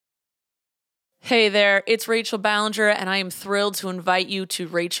Hey there, it's Rachel Ballinger, and I am thrilled to invite you to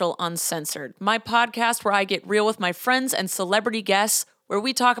Rachel Uncensored, my podcast where I get real with my friends and celebrity guests, where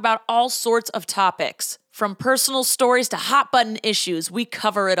we talk about all sorts of topics. From personal stories to hot button issues, we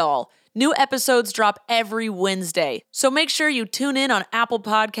cover it all. New episodes drop every Wednesday, so make sure you tune in on Apple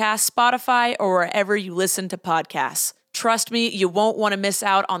Podcasts, Spotify, or wherever you listen to podcasts. Trust me, you won't want to miss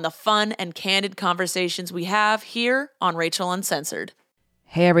out on the fun and candid conversations we have here on Rachel Uncensored.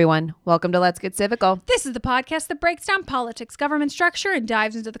 Hey everyone, welcome to Let's Get Civical. This is the podcast that breaks down politics, government structure, and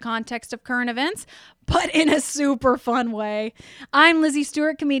dives into the context of current events, but in a super fun way. I'm Lizzie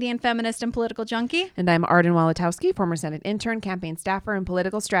Stewart, comedian, feminist, and political junkie. And I'm Arden Walatowski, former Senate intern, campaign staffer, and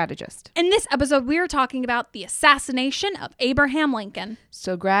political strategist. In this episode, we are talking about the assassination of Abraham Lincoln.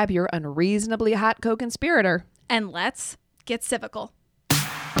 So grab your unreasonably hot co-conspirator. And let's get civical.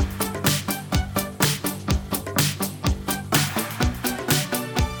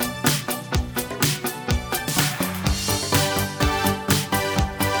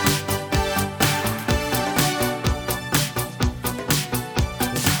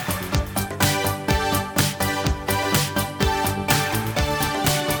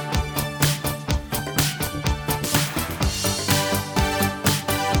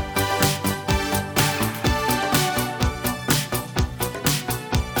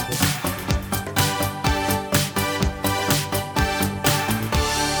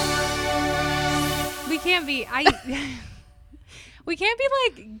 We can't be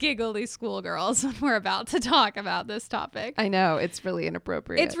like giggly schoolgirls when we're about to talk about this topic. I know, it's really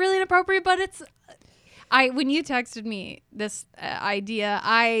inappropriate. It's really inappropriate, but when you texted me this idea,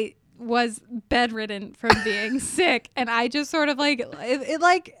 I was bedridden from being sick, and I just sort of it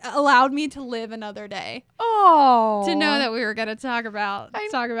like allowed me to live another day. Oh, to know that we were going to talk about this.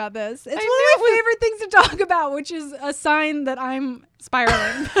 It's one of my favorite things to talk about, which is a sign that I'm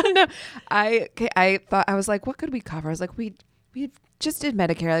spiraling. No, I thought, I was like, what could we cover? I was like, we just did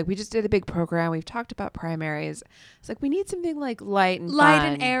Medicare. Like, we just did a big program. We've talked about primaries. It's like, we need something like light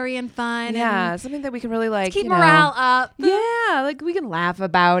and airy and fun. Yeah, something that we can really like keep morale up. Yeah, like we can laugh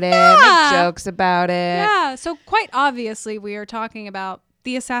about it, make jokes about it. Yeah. So quite obviously, we are talking about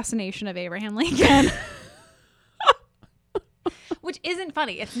the assassination of Abraham Lincoln. Which isn't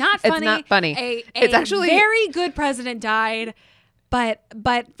funny. It's not funny. It's not funny. It's actually very good president died, but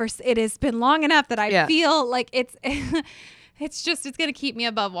it has been long enough that I feel like it's going to keep me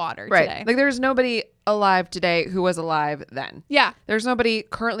above water today. Like, there's nobody alive today who was alive then. Yeah. There's nobody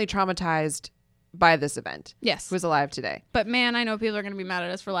currently traumatized by this event. Yes. Who's alive today. But man, I know people are going to be mad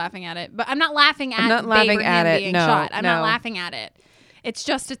at us for laughing at it. But I'm not laughing at Abraham being shot. I'm not laughing at it. It's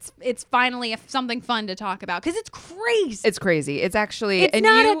just, it's finally something fun to talk about because it's crazy. It's crazy. It's actually... It's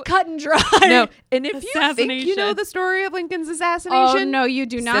not a cut and dry. No. And if you think you know the story of Lincoln's assassination... Oh, no, you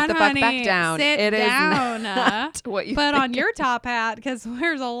do not, sit the honey. fuck back down. Sit it down. Is not what you put on your top hat because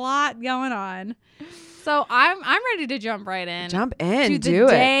there's a lot going on. So I'm ready to jump right in. Jump in. To the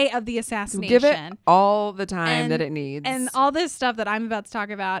day of the assassination. Give it all the time that it needs. And all this stuff that I'm about to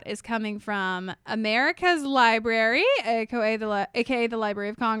talk about is coming from America's Library, aka the Library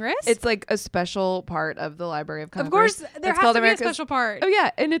of Congress. It's like a special part of the Library of Congress. Of course, there has to be a special part. Oh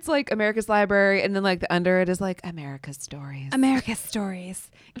yeah, and it's like America's Library, and then like under it is like America's Stories. America's Stories,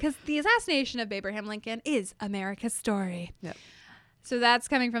 because the assassination of Abraham Lincoln is America's story. Yep. So that's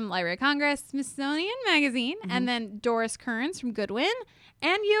coming from the Library of Congress, Smithsonian Magazine, and then Doris Kearns from Goodwin,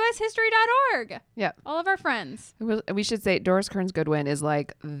 and USHistory.org. Yeah. All of our friends. We should say Doris Kearns Goodwin is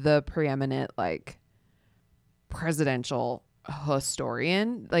like the preeminent like presidential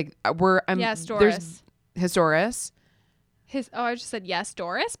historian. Like yes, Doris. Historis. I just said yes,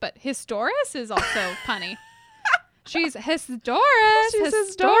 Doris, but Historis is also punny. She's historian.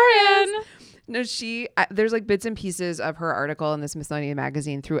 No, there's like bits and pieces of her article in the Smithsonian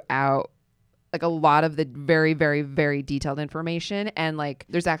Magazine throughout, like a lot of the very, very, very detailed information. And like,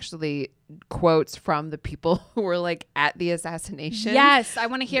 there's actually quotes from the people who were like at the assassination. Yes, I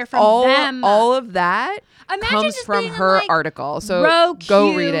want to hear from them. All of that comes from her article. So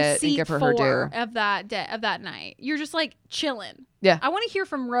go read it and give her her due. Of that night, you're just like chilling. Yeah, I want to hear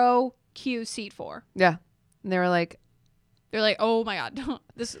from row Q seat 4. Yeah, and they're like, oh my God,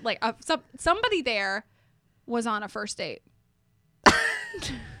 this like somebody there was on a first date.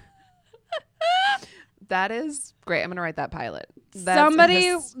 That is great. I'm gonna write that pilot.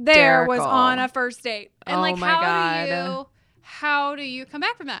 Somebody there was on a first date, and like, how do you come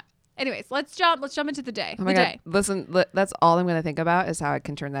back from that? Anyways, let's jump into the day. Oh my God. Listen, that's all I'm gonna think about is how I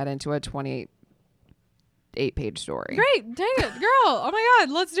can turn that into a 28-page story. Great, take it, girl. Oh my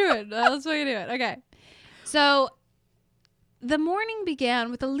God, let's do it. Let's fucking do it. Okay, so The morning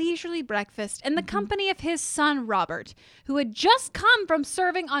began with a leisurely breakfast in the company of his son, Robert, who had just come from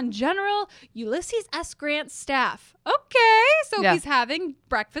serving on General Ulysses S. Grant's staff. Okay, so Yeah. he's having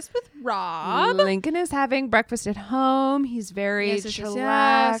breakfast with Rob. Lincoln is having breakfast at home. He's very Yes,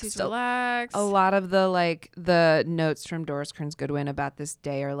 chillaxed. he's relaxed. A lot of the notes from Doris Kearns Goodwin about this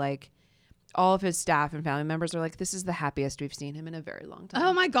day are like, all of his staff and family members are like, this is the happiest we've seen him in a very long time.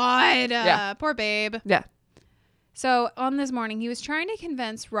 Oh my God. Yeah. Poor babe. Yeah. So on this morning, he was trying to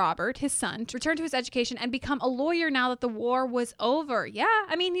convince Robert, his son, to return to his education and become a lawyer now that the war was over. Yeah.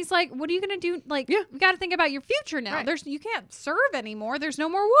 I mean, he's like, what are you going to do? Like, Yeah. we got to think about your future now. Right. You can't serve anymore. There's no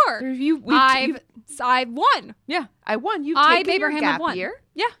more war. I've won. Yeah, I won. You've I, taken your Abraham, have gap won. year.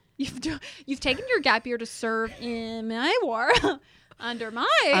 Yeah. You've taken your gap year to serve in my war under my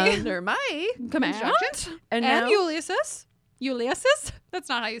Under my command. instructions. And now, Ulysses. That's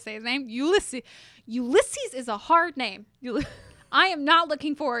not how you say his name. Ulysses is a hard name. I am not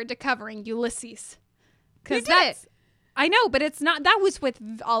looking forward to covering Ulysses. Because that's, I know, but it's not, that was with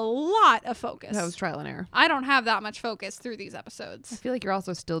a lot of focus. that was trial and error. I don't have that much focus through these I episodes. feel like you're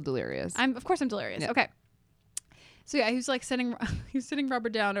also still delirious. Of course I'm delirious. Yeah. Okay. So yeah, he was like sitting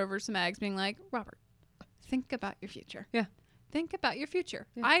Robert down over some eggs being like, Robert, think about your future. Yeah. Think about your future.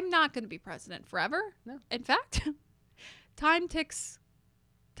 Yeah. I'm not going to be president forever. No. In fact, time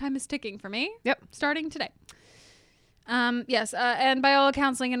is ticking for me. Yep. Starting today. Yes. And by all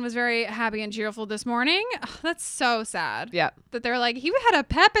accounts, Lincoln was very happy and cheerful this morning. Ugh, that's so sad. Yeah. That they're like, he had a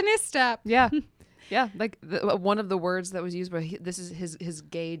pep in his step. Yeah. Yeah. Like one of the words that was used, but this is his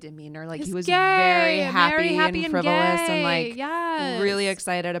gay demeanor. Like he He's was gay, very happy and frivolous gay. and like Yes. really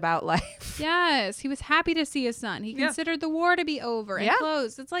excited about life. Yes, he was happy to see his son. He Yeah. considered the war to be over and Yeah.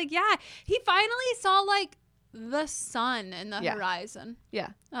 closed. It's like, yeah, he finally saw like the sun in the Yeah. horizon.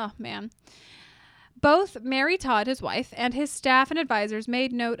 Yeah. Oh, man. Both Mary Todd, his wife, and his staff and advisors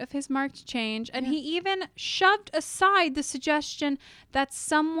made note of his marked change, and he even shoved aside the suggestion that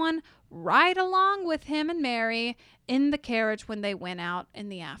someone ride along with him and Mary in the carriage when they went out in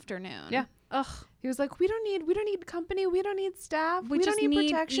the afternoon. Yeah. Ugh. He was like, we don't need company. We don't need staff. We We just don't need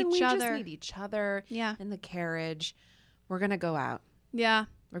need protection. each We other." just need each other Yeah. in the carriage. We're going to go out. Yeah.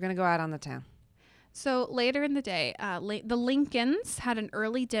 We're going to go out on the town. So later in the day, the Lincolns had an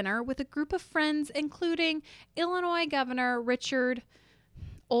early dinner with a group of friends, including Illinois Governor Richard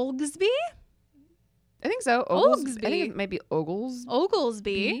Oglesby. I think so. Oglesby. I think it might be Ogles.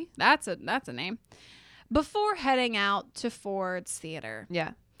 Oglesby. That's a name. Before heading out to Ford's Theater.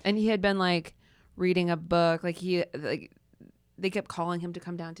 Yeah. And he had been like reading a book. They kept calling him to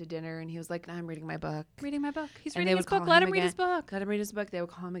come down to dinner, and he was like, no, I'm reading my book. Reading my book. He's And reading they his would call book. Let him him read again. his book. Let him read his book. They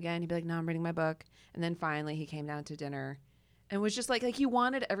would call him again. He'd be like, no, I'm reading my book. And then finally he came down to dinner and was just like he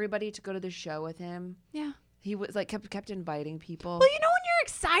wanted everybody to go to the show with him. Yeah. He was like kept inviting people. Well, you know when you're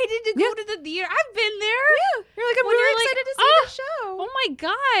excited to go to the theater? I've been there. Yeah. You're like, I'm When really you're like, excited to see the show. Oh my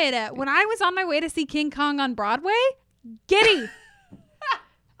God. When I was on my way to see King Kong on Broadway, giddy.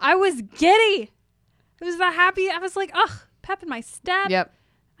 I was giddy. It was that happy. I was like, ugh, pep in my step. Yep.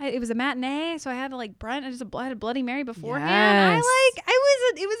 It was a matinee, so I had to like I had a Bloody Mary beforehand. Yes.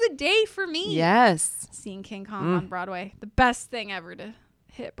 It was a day for me. Yes. Seeing King Kong on Broadway. The best thing ever to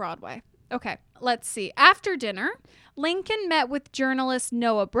hit Broadway. Okay, let's see. After dinner, Lincoln met with journalist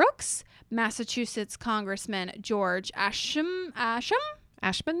Noah Brooks, Massachusetts Congressman George Ashman,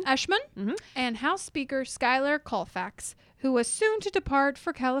 Mhm. and House Speaker Schuyler Colfax, who was soon to depart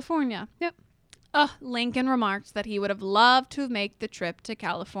for California. Yep. Lincoln remarked that he would have loved to make the trip to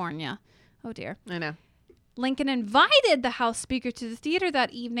California. Oh, dear. I know. Lincoln invited the House Speaker to the theater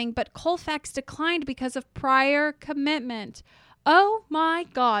that evening, but Colfax declined because of prior commitment. Oh, my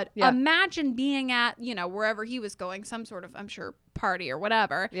God. Yeah. Imagine being at, wherever he was going, some sort of, I'm sure, party or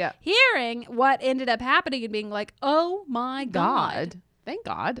whatever. Yeah. Hearing what ended up happening and being like, oh, my God. Thank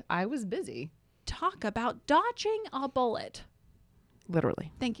God I was busy. Talk about dodging a bullet.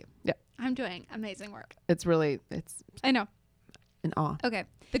 Literally. Thank you. Yeah. I'm doing amazing work. It's I know. an awe. Okay.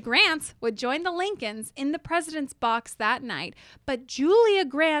 The Grants would join the Lincolns in the president's box that night, but Julia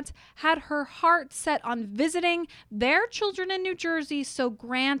Grant had her heart set on visiting their children in New Jersey, so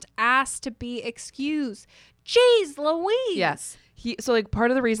Grant asked to be excused. Jeez Louise. Yes. So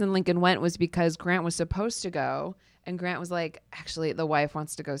part of the reason Lincoln went was because Grant was supposed to go, and Grant was like, actually, the wife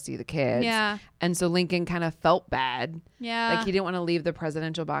wants to go see the kids. Yeah. And so Lincoln kind of felt bad. Yeah. Like he didn't want to leave the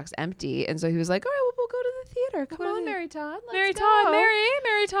presidential box empty. And so he was like, all right, well, we'll go to the theater. Come on, Mary Todd. Let's go.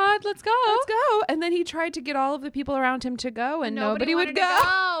 Mary Todd, let's go. Let's go. And then he tried to get all of the people around him to go, and nobody would wanted go. to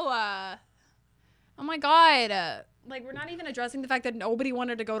go. Oh my God. Like, we're not even addressing the fact that nobody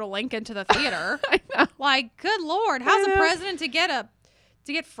wanted to go to Lincoln to the theater. I know. Like, good Lord, how's I a know. president to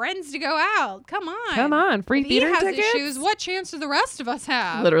get friends to go out? Come on. Come on, free If theater he has tickets. issues, what chance do the rest of us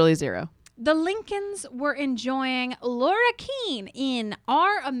have? Literally zero. The Lincolns were enjoying Laura Keene in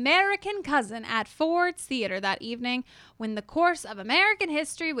Our American Cousin at Ford's Theater that evening when the course of American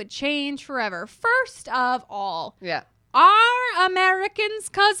history would change forever. First of all, Yeah. Our American's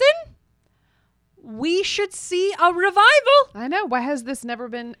Cousin? We should see a revival. I know. Why has this never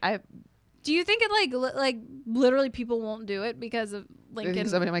been? Do you think it like literally people won't do it because of Lincoln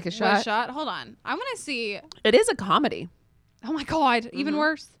somebody might get was shot? Hold on. I want to see. It is a comedy. Oh my God, even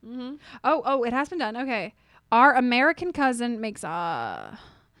worse. Mm-hmm. Oh, it has been done. Okay. Our American Cousin makes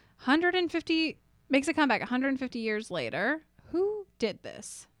 150 makes a comeback 150 years later. Who did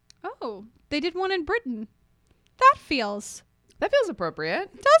this? Oh, they did one in Britain. That feels. That feels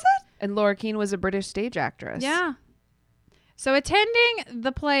appropriate. Does it? And Laura Keene was a British stage actress. Yeah. So attending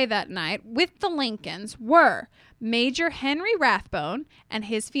the play that night with the Lincolns were Major Henry Rathbone and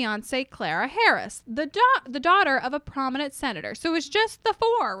his fiancée Clara Harris, the daughter of a prominent senator. So it was just the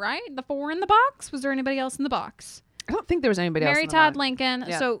four, right? The four in the box? Was there anybody else in the box? I don't think there was anybody else. Mary in the Todd box. Lincoln.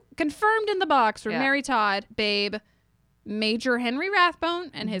 Yeah. So confirmed in the box were Yeah. Mary Todd, Babe, Major Henry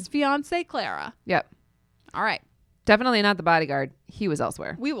Rathbone, and his fiancée Clara. Yep. All right. Definitely not the bodyguard. He was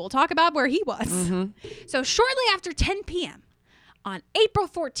elsewhere. We will talk about where he was. Mm-hmm. So shortly after 10 p.m. on April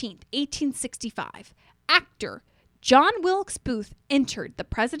 14th, 1865, actor John Wilkes Booth entered the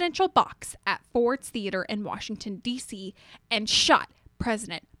presidential box at Ford's Theater in Washington, D.C. and shot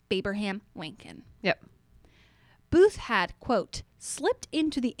President Abraham Lincoln. Yep. Booth had, quote, slipped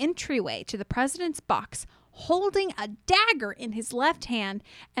into the entryway to the president's box holding a dagger in his left hand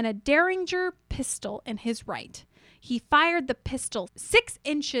and a Derringer pistol in his right. He fired the pistol 6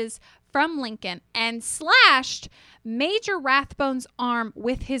 inches from Lincoln and slashed Major Rathbone's arm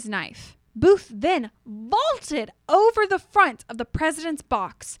with his knife. Booth then vaulted over the front of the president's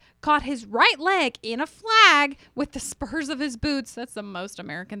box, caught his right leg in a flag with the spurs of his boots, that's the most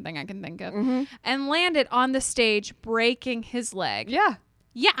American thing I can think of, and landed on the stage, breaking his leg. Yeah.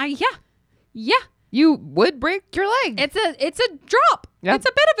 Yeah. You would break your leg. It's a drop. Yep. It's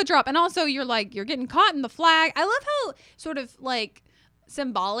a bit of a drop. And also you're getting caught in the flag. I love how sort of like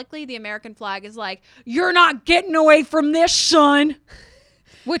symbolically the American flag is like, you're not getting away from this, son.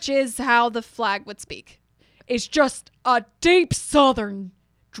 Which is how the flag would speak. It's just a deep southern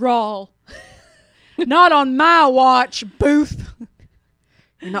drawl. Not on my watch, Booth.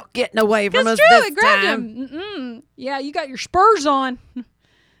 You're not getting away from us That's true. this It grabbed time. him. Mm-mm. Yeah, you got your spurs on.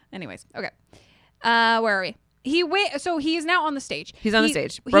 Anyways, okay. Where are we? So he is now on the stage. He's on the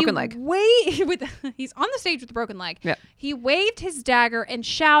stage. Broken leg. He's on the stage with a broken leg. Yep. He waved his dagger and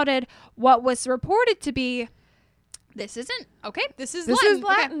shouted what was reported to be, this is This Latin. is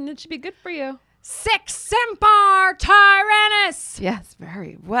Latin. It should be good for you. Sic semper tyrannis. Yes,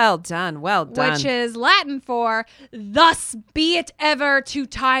 very well done. Well done. Which is Latin for, thus be it ever to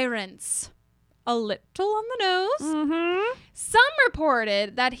tyrants. A little on the nose. Mm-hmm. Some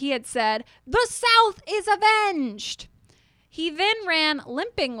reported that he had said, the South is avenged. He then ran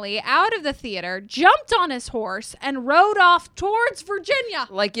limpingly out of the theater, jumped on his horse, and rode off towards Virginia.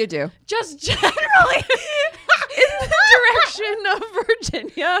 Like you do. Just generally. In the direction of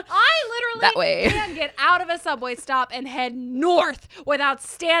Virginia. I literally That way. can get out of a subway stop and head north without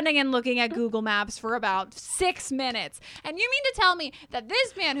standing and looking at Google Maps for about 6 minutes. And you mean to tell me that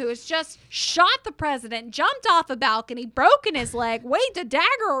this man who has just shot the president, jumped off a balcony, broken his leg, waved a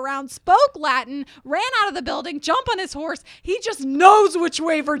dagger around, spoke Latin, ran out of the building, jumped on his horse, he just knows which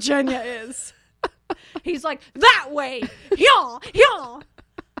way Virginia is. He's like, that way. Yeah.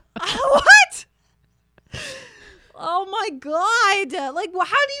 What? Oh my God. Like, well,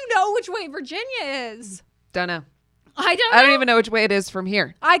 how do you know which way Virginia is? Don't know. I don't I don't even know which way it is from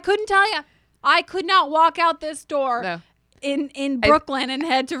here. I couldn't tell you. I could not walk out this door No. in Brooklyn and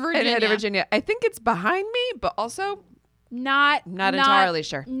head to Virginia. And head to Virginia. I think it's behind me, but also Not entirely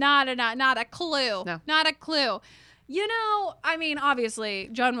sure. Not a clue. No. Not a clue. You know, I mean, obviously,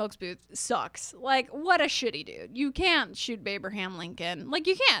 John Wilkes Booth sucks. Like, what a shitty dude. You can't shoot Abraham Lincoln. Like,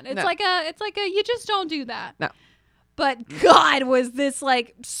 you can't. It's No. like a you just don't do that. No. But God, was this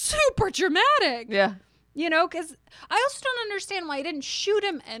like super dramatic. Yeah. You know, because I also don't understand why he didn't shoot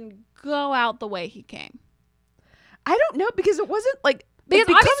him and go out the way he came. I don't know because it wasn't like Because it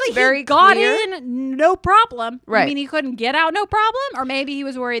becomes obviously very he got clear. in, no problem. Right. I mean, he couldn't get out, no problem. Or maybe he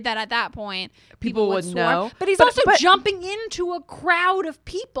was worried that at that point People would swarm. know. But he's But- also but- jumping into a crowd of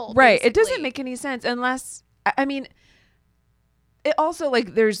people. Right. It basically. doesn't make any sense unless I mean it also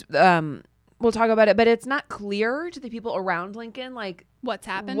like there's we'll talk about it, but it's not clear to the people around Lincoln, like What's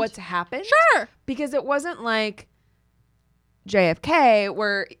happened? what's happened. Sure. Because it wasn't like JFK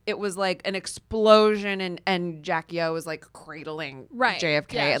where it was like an explosion and Jackie O was like cradling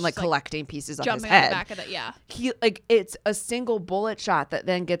JFK and like collecting pieces of his jumping head. on the back of it. Yeah. He like it's a single bullet shot that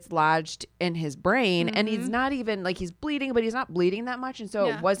then gets lodged in his brain, and he's not even like he's bleeding, but he's not bleeding that much, and so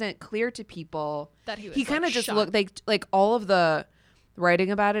it wasn't clear to people that he was. He kind of just shot. looked like all of the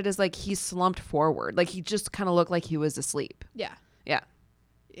writing about it is like he slumped forward, like he just kind of looked like he was asleep. Yeah.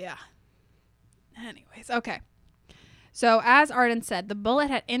 Yeah. Anyways, okay. So, as Arden said, the bullet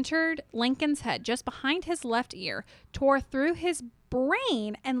had entered Lincoln's head just behind his left ear, tore through his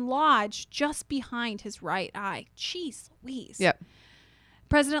brain, and lodged just behind his right eye. Jeez Louise. Yep.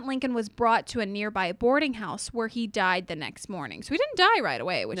 President Lincoln was brought to a nearby boarding house where he died the next morning. So he didn't die right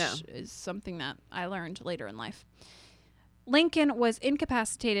away, which is something that I learned later in life. Lincoln was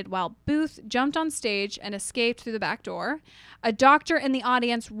incapacitated while Booth jumped on stage and escaped through the back door. A doctor in the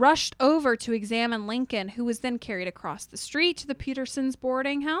audience rushed over to examine Lincoln, who was then carried across the street to the Petersons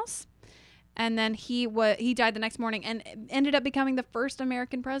boarding house. And then he died the next morning and ended up becoming the first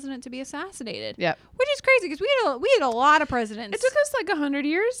American president to be assassinated. Yep. Which is crazy because we had a lot of presidents. It took us like 100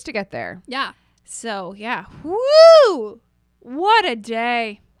 years to get there. Yeah. So, yeah. Woo! What a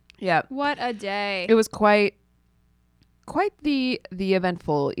day. Yeah. What a day. It was quite the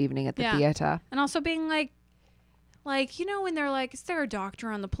eventful evening at the theater. And also being like, you know, when they're like, is there a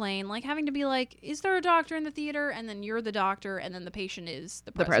doctor on the plane? Like having to be like, is there a doctor in the theater? And then you're the doctor, and then the patient is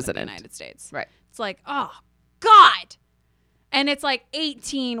the president of the United States. Right. It's like, oh, God. And it's like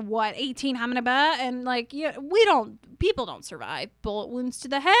 18 how many and like, people don't survive bullet wounds to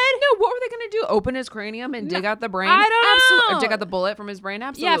the head. No, what were they going to do? Open his cranium and dig out the brain? I don't know. Or dig out the bullet from his brain?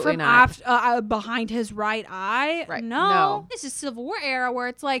 Absolutely not. Behind his right eye? Right. No. This is Civil War era where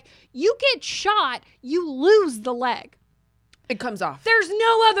it's like, you get shot, you lose the leg. It comes off. There's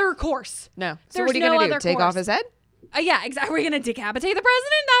no other course. No. So There's what are you going to do? Take course. off his head? Yeah, exactly. We're going to decapitate the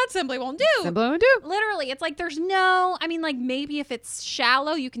president? That simply won't do. Simply won't do. Literally, it's like there's no, I mean, like maybe if it's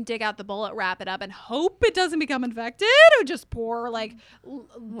shallow, you can dig out the bullet, wrap it up, and hope it doesn't become infected, or just pour like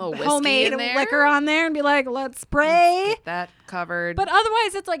homemade liquor on there and be like, let's pray. Get that covered. But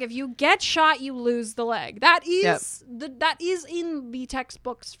otherwise, it's like if you get shot, you lose the leg. That is that is in the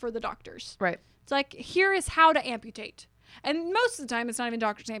textbooks for the doctors. Right. It's like, here is how to amputate. And most of the time, it's not even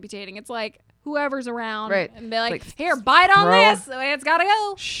doctors amputating. It's like whoever's around, and be like, here, bite on this. It's got to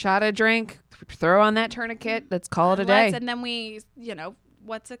go. Shot a drink, throw on that tourniquet. Let's call it a day. And then we,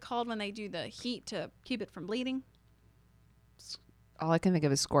 what's it called when they do the heat to keep it from bleeding? All I can think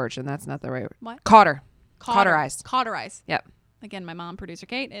of is scorch, and that's not the right word. What? Cauterize. Cauterize. Yep. Again, my mom, producer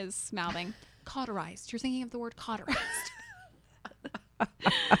Kate, is mouthing cauterized. You're thinking of the word cauterized.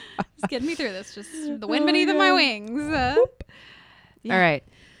 Just getting me through this. Just the wind beneath my wings. All right.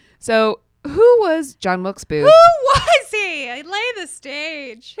 So who was John Wilkes Booth? Who was he? I lay the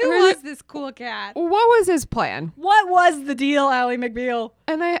stage. Who was this cool cat? What was his plan? What was the deal, Ally McBeal?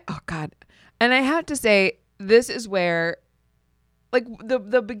 And I have to say, this is where, like,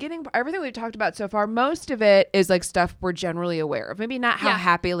 the beginning, everything we've talked about so far, most of it is like stuff we're generally aware of. Maybe not how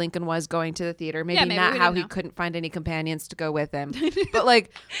happy Lincoln was going to the theater. Maybe not how he couldn't find any companions to go with him. But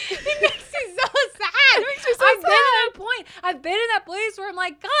like, it makes me so sad. It makes me so sad. I've been in that place where I'm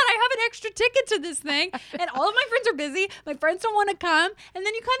like, God, I have an extra ticket to this thing, and all of my friends are busy. My friends don't want to come, and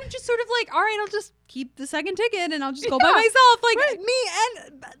then you kind of just sort of like, all right, I'll just keep the second ticket, and I'll just go by myself. Like me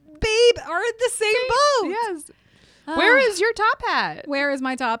and Babe are in the same boat. Yes. Where is your top hat? Where is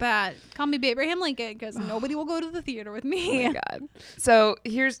my top hat? Call me Abraham Lincoln, because nobody will go to the theater with me. Oh my God. So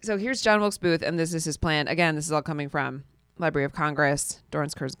here's John Wilkes Booth, and this is his plan. Again, this is all coming from Library of Congress,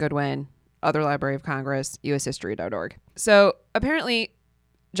 Dorrance Kurz Goodwin, other Library of Congress, ushistory.org. So apparently,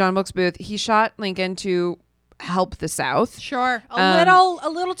 John Wilkes Booth, he shot Lincoln to help the South. Sure. A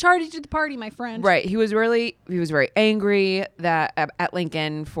little tardy to the party, my friend. Right. He was very angry that at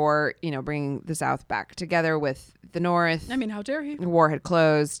Lincoln for, bringing the South back together with the North. I mean, how dare he? The war had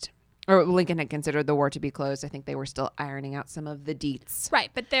closed, or Lincoln had considered the war to be closed. I think they were still ironing out some of the deets. Right.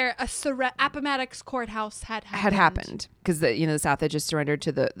 But Appomattox courthouse had happened because the South had just surrendered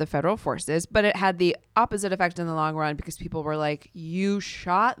to the federal forces, but it had the opposite effect in the long run because people were like, you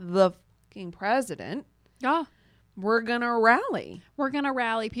shot the fucking president. Yeah. We're going to rally.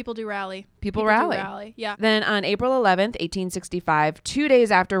 People do rally. People rally. Yeah. Then on April 11th, 1865, 2 days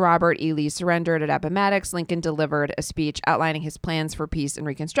after Robert E. Lee surrendered at Appomattox, Lincoln delivered a speech outlining his plans for peace and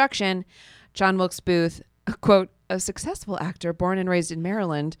Reconstruction. John Wilkes Booth, quote, a successful actor born and raised in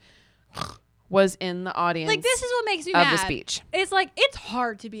Maryland, was in the audience. Like, this is what makes me of mad. the speech. It's like, it's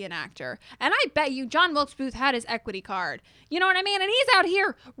hard to be an actor. And I bet you John Wilkes Booth had his equity card. You know what I mean? And he's out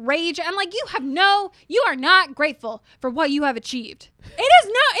here rage. I'm like, you are not grateful for what you have achieved. It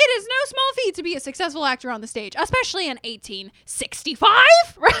is no small feat to be a successful actor on the stage, especially in 1865.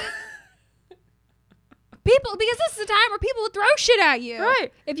 People, because this is a time where people would throw shit at you.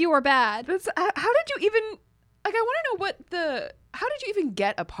 Right. If you were bad. That's, how did you even, like, I want to know how did you even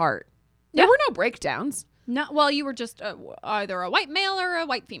get a part? Yeah. There were no breakdowns. No, well, you were just either a white male or a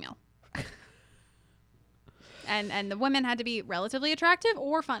white female. And the women had to be relatively attractive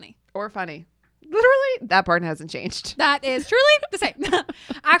or funny. Or funny. Literally, that part hasn't changed. That is truly the same.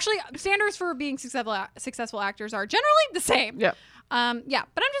 Actually, standards for being successful actors are generally the same. Yeah. Yeah,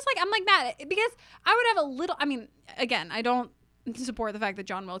 but I'm like that because I would have a little. I mean, again, I don't support the fact that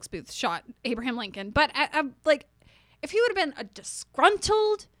John Wilkes Booth shot Abraham Lincoln, but like, if he would have been a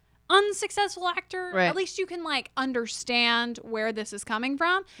disgruntled, unsuccessful actor, right. At least you can like understand where this is coming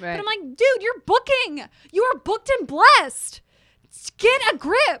from. Right. But I'm like, dude, you are booked and blessed. Get a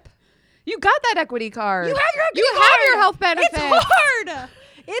grip. You got that equity card. You have your equity You card. have your health benefits. It's hard.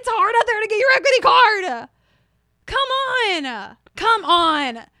 It's hard out there to get your equity card. Come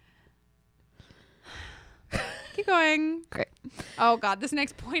on. Keep going. Great. Oh, God. This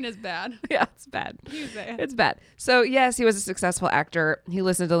next point is bad. Yeah, it's bad. You say it. It's bad. So, yes, he was a successful actor. He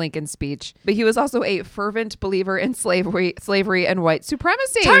listened to Lincoln's speech, but he was also a fervent believer in slavery and white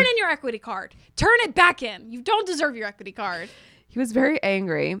supremacy. Turn in your equity card. Turn it back in. You don't deserve your equity card. He was very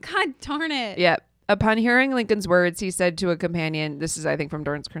angry. God darn it. Yep. Upon hearing Lincoln's words, he said to a companion, this is, I think, from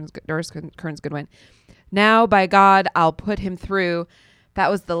Doris Kearns Goodwin, "Now, by God, I'll put him through.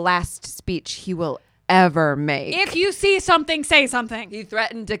 That was the last speech he will ever make." If you see something, say something. He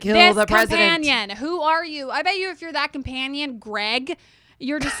threatened to kill This the president. companion, who are you? I bet you if you're that companion, Greg,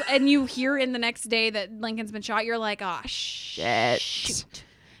 you're just, and you hear in the next day that Lincoln's been shot, you're like, oh, Shit. shoot.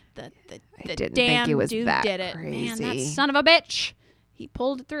 The didn't damn think he was dude that did it. Man, that crazy. son of a bitch. He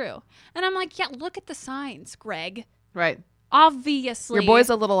pulled it through. And I'm like, yeah, look at the signs, Greg. Right. Obviously. Your boy's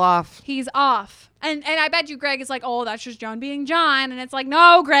a little off. He's off. And I bet you Greg is like, oh, that's just John being John. And it's like,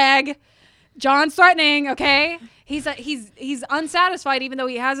 no, Greg. John's threatening, okay? He's unsatisfied even though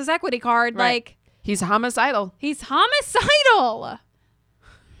he has his equity card. Right. Like, He's homicidal. he's homicidal.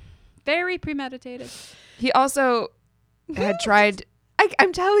 Very premeditated. He also had tried...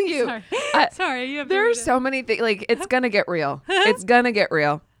 I'm telling you. Sorry. Sorry. You have There are so many things. Like, it's going to get real. It's going to get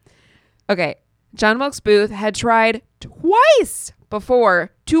real. Okay. John Wilkes Booth had tried twice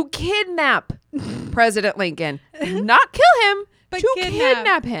before to kidnap President Lincoln. Not kill him, But to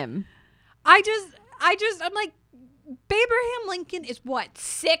kidnap. him. I'm like, Abraham Lincoln is what,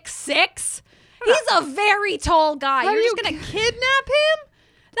 6'6"? He's a very tall guy. How You're do just you- going to kidnap him?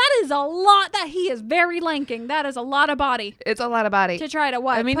 That is a lot. That he is very lanking. That is a lot of body It's a lot of body. to try to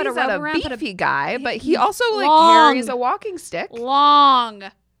what? I mean, put he's a rope not a around, beefy guy, but he also like long. carries a walking stick. long.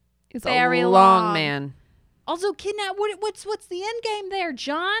 He's very a long long. man. Also, kidnap. What's the end game there,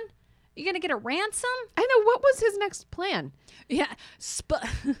 John? You gonna get a ransom? I know. What was his next plan? Yeah.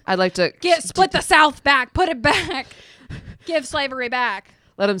 I'd like to Split the South back. Put it back. Give slavery back.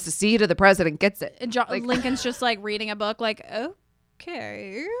 let him secede, or the president gets it. And Lincoln's just like reading a book, like,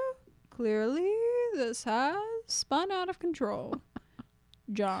 okay, clearly this has spun out of control.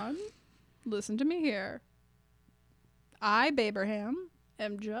 John, listen to me here. I, Abraham,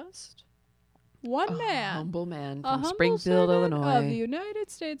 am just one man, Humble man a from humble Springfield, servant Illinois. of the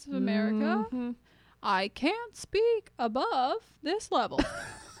United States of America. Mhm. I can't speak above this level.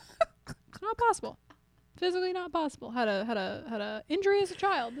 It's not possible. Physically not possible. Had a injury as a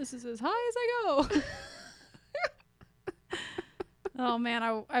child. This is as high as I go. Oh man,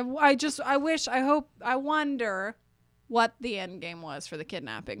 I wonder what the end game was for the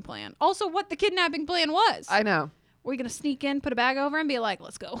kidnapping plan. Also, what the kidnapping plan was. I know. Were we gonna sneak in, put a bag over, and be like,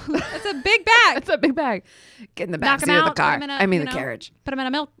 "Let's go"? It's a big bag. It's a big bag. Get in the Knock back him seat of the out, car. put him in a, I mean, you the know, carriage. Put him in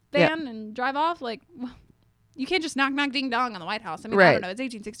a milk van and drive off. Like, you can't just knock, knock, ding, dong on the White House. I mean, I Right. don't know. It's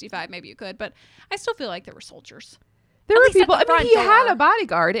 1865. Maybe you could, but I still feel like there were soldiers. There At were least at people. the I mean, front he had door. a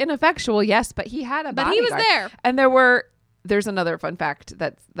bodyguard. Ineffectual, yes, but he had a But bodyguard. he was there. And there's another fun fact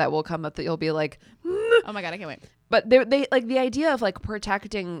that will come up that you'll be like, Oh my God, I can't wait. but they like the idea of like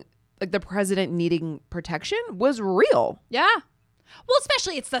protecting, like the president needing protection was real. Yeah. Well,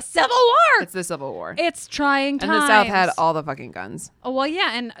 especially it's the Civil War. It's the Civil War. It's trying And times. the South had all the fucking guns. Oh, well,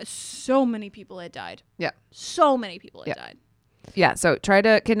 yeah, and so many people had died. Yeah. So many people had died. Yeah, so tried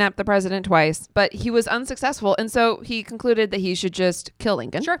to kidnap the president twice, but he was unsuccessful. And so he concluded that he should just kill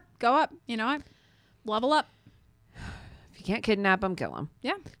Lincoln. Sure, go up. You know what? Level up. you can't kidnap him, kill him.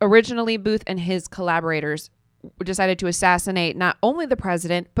 Yeah. Originally, Booth and his collaborators decided to assassinate not only the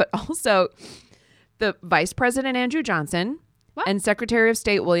president, but also the Vice President Andrew Johnson and Secretary of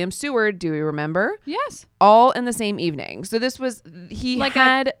State William Seward. Do you remember? Yes. All in the same evening. So this was, he Like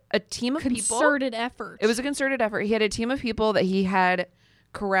had a team of people. Concerted effort. It was a concerted effort. He had a team of people that he had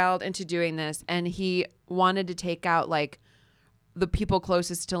corralled into doing this, and he wanted to take out like the people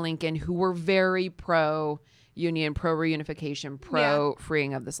closest to Lincoln who were very pro-union, pro-reunification,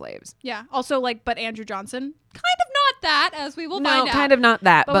 pro-freeing of the slaves. Yeah. Also, like, but Andrew Johnson, kind of not that, as we will find out. No, kind of not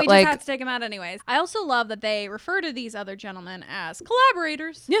that, But but we like, just had to take him out anyways. I also love that they refer to these other gentlemen as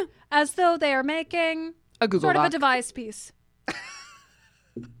collaborators. Yeah. As though they are making a Google sort of a Doc. device piece.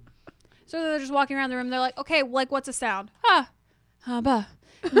 So they're just walking around the room. They're like, okay, like, what's a sound? Ha. Ha, ba.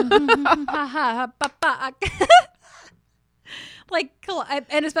 Ha, ha, ba, ba. Like,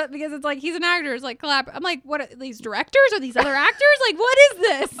 and it's because it's like, he's an actor. It's like, I'm like, what are these directors? Are these other actors? Like, what is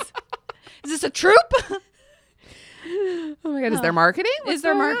this? Is this a troupe? Oh my God, is there marketing? Is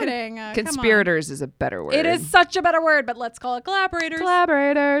there marketing? Come on. Conspirators is a better word. It is such a better word, but let's call it collaborators.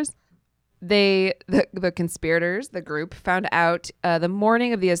 Collaborators. The conspirators, the group, found out the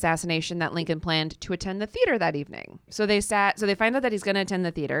morning of the assassination that Lincoln planned to attend the theater that evening. So they find out that he's going to attend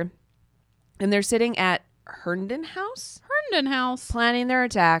the theater, and they're sitting at Herndon House, planning their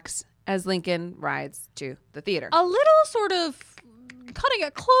attacks as Lincoln rides to the theater. A little sort of cutting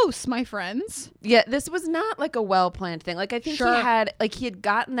it close, my friends. Yeah, this was not like a well-planned thing. Like, I think he had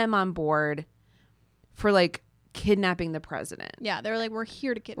gotten them on board for like kidnapping the president. Yeah, they were like, we're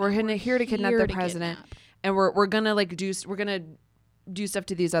here to kidnap. We're here to kidnap the president, and we're gonna like do stuff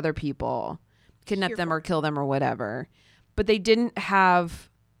to these other people, kidnap them or kill them or whatever. But they didn't have.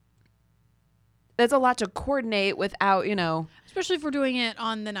 That's a lot to coordinate without, especially if we're doing it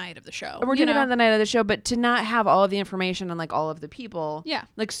on the night of the show. We're doing it on the night of the show, but to not have all of the information on like all of the people. Yeah,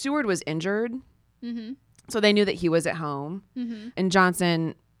 like Seward was injured, mm-hmm. so they knew that he was at home, mm-hmm. and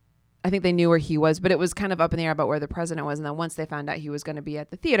Johnson, I think they knew where he was, but it was kind of up in the air about where the president was. And then once they found out he was going to be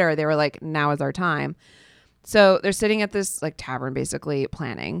at the theater, they were like, now is our time. So they're sitting at this like tavern, basically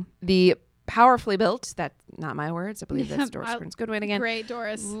planning. The powerfully built, that's not my words, I believe that's Doris Kearns Goodwin again. Great,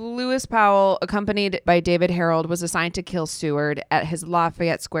 Doris. Lewis Powell, accompanied by David Harold, was assigned to kill Seward at his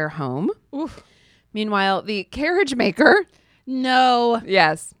Lafayette Square home. Oof. Meanwhile, the carriage maker. No.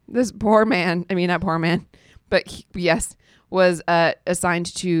 Yes. This poor man, I mean, not poor man, but yes, was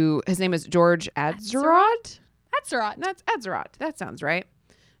assigned to, his name is George Atzerodt. That's Atzerodt. That sounds right.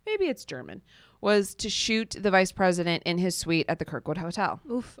 Maybe it's German. Was to shoot the vice president in his suite at the Kirkwood Hotel.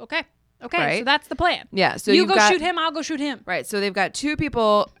 Oof. Okay. Okay. Right? So that's the plan. Yeah. So you go shoot him. I'll go shoot him. Right. So they've got two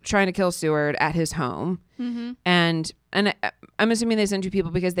people trying to kill Seward at his home. Mm-hmm. And I'm assuming they send two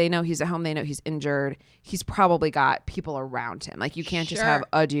people because they know he's at home. They know he's injured. He's probably got people around him. Like, you can't just have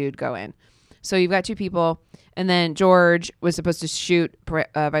a dude go in. So you've got two people. And then George was supposed to shoot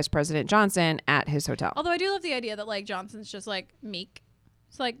Vice President Johnson at his hotel. Although I do love the idea that like Johnson's just like meek.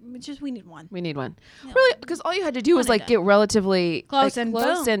 It's like, we need one. We need one. Yeah. Really, because all you had to do was like get relatively close, like, and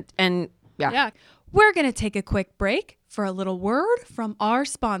close boom. and yeah. Yeah. We're going to take a quick break for a little word from our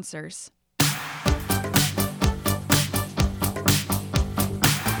sponsors.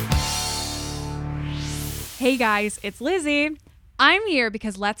 Hey guys, it's Lizzie. I'm here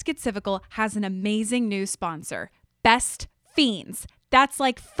because Let's Get Civical has an amazing new sponsor, Best Fiends. That's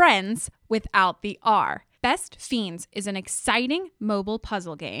like friends without the R. Best Fiends is an exciting mobile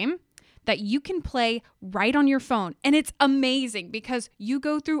puzzle game that you can play right on your phone. And it's amazing because you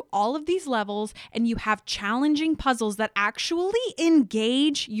go through all of these levels and you have challenging puzzles that actually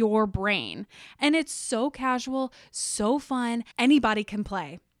engage your brain. And it's so casual, so fun, anybody can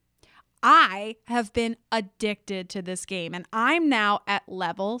play. I have been addicted to this game and I'm now at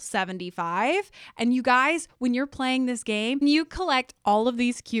level 75. And you guys, when you're playing this game, you collect all of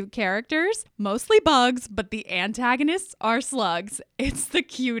these cute characters, mostly bugs, but the antagonists are slugs. It's the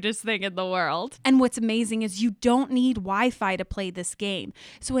cutest thing in the world. And what's amazing is you don't need Wi-Fi to play this game.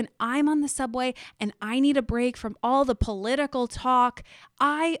 So when I'm on the subway and I need a break from all the political talk,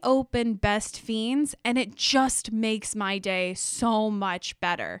 I open Best Fiends and it just makes my day so much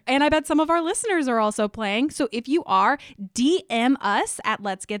better. And I bet some of our listeners are also playing. So if you are, DM us at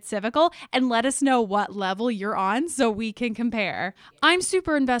Let's Get Civical and let us know what level you're on so we can compare. I'm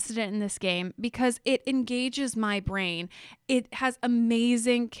super invested in this game because it engages my brain. It has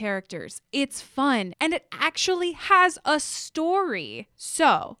amazing characters. It's fun and it actually has a story.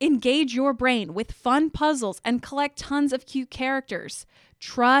 So engage your brain with fun puzzles and collect tons of cute characters.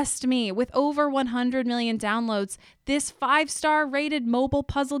 Trust me, with over 100 million downloads, this 5-star rated mobile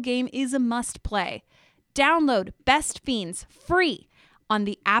puzzle game is a must play. Download Best Fiends free on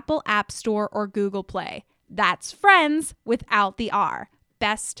the Apple App Store or Google Play. That's Friends without the R.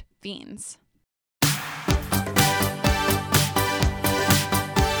 Best Fiends.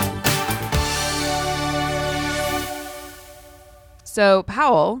 So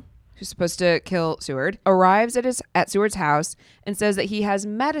Powell, who's supposed to kill Seward, arrives at Seward's house and says that he has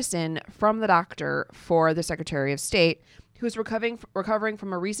medicine from the doctor for the Secretary of State, who's recovering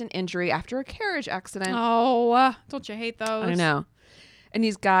from a recent injury after a carriage accident. Oh, don't you hate those? I know. And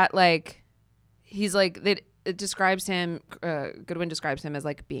he's got it describes him, Goodwin describes him as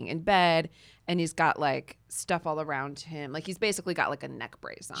like being in bed, and he's got like stuff all around him. Like he's basically got like a neck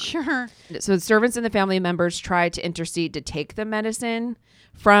brace on. Sure. So the servants and the family members tried to intercede to take the medicine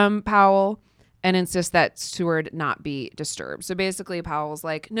from Powell and insist that Seward not be disturbed. So basically Powell's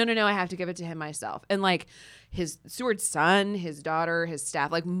like, no, I have to give it to him myself. And like Seward's son, his daughter, his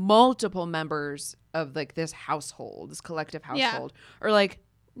staff, like multiple members of like this household, this collective household are like,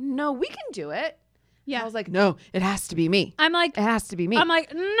 no, we can do it. Yeah. I was like, no, it has to be me. I'm like, it has to be me. I'm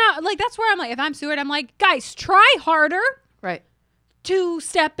like, no, like that's where I'm like, if I'm Seward, I'm like, guys, try harder right. to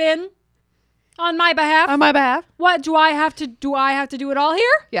step in on my behalf. On my behalf. What do I have to do? I have to do it all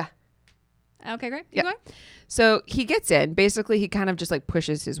here? Yeah. Okay, great. Keep Yeah. going. So he gets in. Basically, he kind of just like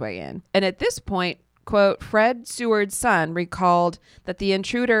pushes his way in. And at this point, quote, Fred Seward's son recalled that the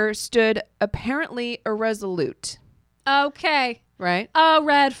intruder stood apparently irresolute. Okay. Right? A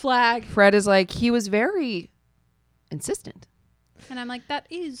red flag. Fred is like, he was very insistent. And I'm like, that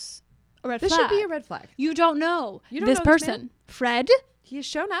is a red This flag. should be a red flag. You don't know You don't this know this person. man. Fred. He has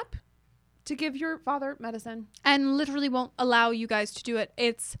shown up to give your father medicine. And literally won't allow you guys to do it.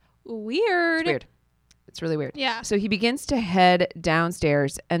 It's weird. It's weird. It's really weird. Yeah. So he begins to head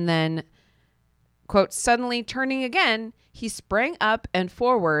downstairs and then, quote, suddenly turning again, he sprang up and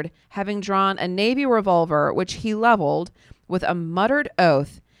forward, having drawn a Navy revolver, which he leveled with a muttered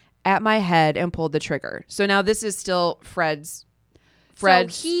oath at my head and pulled the trigger. So now this is still Fred so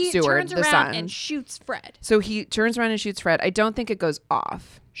he Seward, turns the around son. and shoots Fred. So he turns around and shoots Fred. I don't think it goes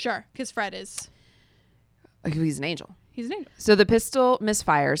off. Sure, because Fred is, He's an angel. he's an angel. So the pistol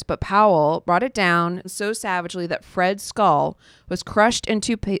misfires, but Powell brought it down so savagely that Fred's skull was crushed in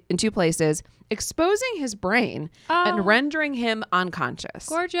two places, exposing his brain and rendering him unconscious.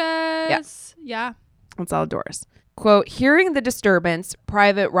 Gorgeous. Yeah. That's all Doris. Quote, hearing the disturbance,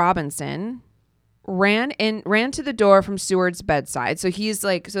 Private Robinson ran to the door from Seward's bedside. So he's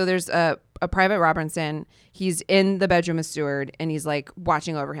like, so there's a Private Robinson. He's in the bedroom with Seward and he's like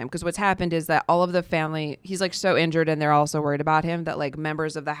watching over him. Because what's happened is that all of the family, he's like so injured and they're also worried about him that like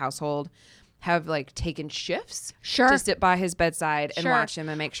members of the household have like taken shifts to sit by his bedside and watch him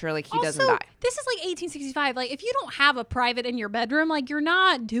and make sure like he doesn't die. This is like 1865. Like if you don't have a private in your bedroom, like you're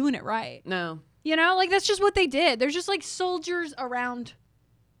not doing it right. No. You know, like that's just what they did. There's just like soldiers around.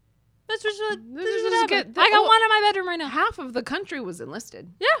 That's just what happened. I got one in my bedroom right now. Half of the country was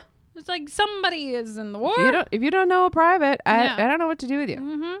enlisted. Yeah. It's like somebody is in the war. If you don't know a private, I don't know what to do with you.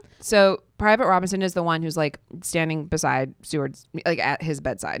 Mm-hmm. So Private Robinson is the one who's like standing beside Seward's, like at his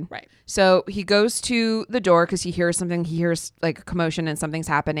bedside. Right. So he goes to the door because he hears something. He hears like a commotion and something's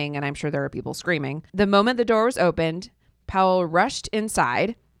happening. And I'm sure there are people screaming. The moment the door was opened, Powell rushed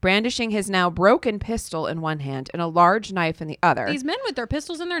inside, brandishing his now broken pistol in one hand and a large knife in the other. These men with their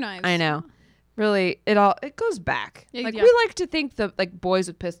pistols and their knives. I know. Really, it goes back. Like we like to think the like boys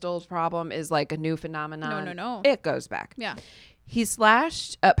with pistols problem is like a new phenomenon. No. It goes back. Yeah. He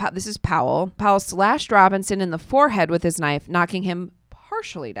slashed, this is Powell. Powell slashed Robinson in the forehead with his knife, knocking him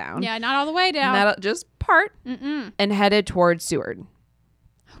partially down. Yeah, not all the way down. Not just part. And headed towards Seward.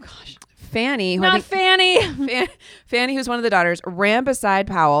 Oh, gosh. Fanny, Fanny, who's one of the daughters, ran beside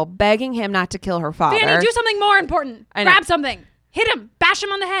Powell, begging him not to kill her father. Fanny, do something more important. I know. Grab something. Hit him. Bash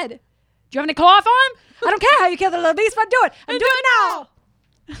him on the head. Do you have any cloth on him? I don't care how you kill the little beast, but do it. And do it now.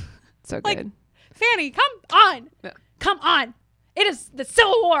 So like, good. Fanny, come on. Yeah. Come on. It is the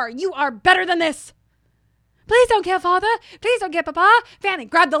Civil War. You are better than this. Please don't kill father. Please don't kill papa. Fanny,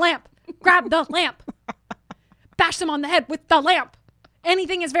 grab the lamp. Grab the lamp. Bash him on the head with the lamp.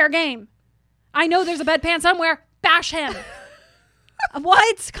 Anything is fair game. I know there's a bedpan somewhere. Bash him.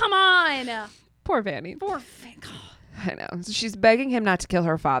 What? Come on. Poor Fanny. Poor Fanny. I know. So she's begging him not to kill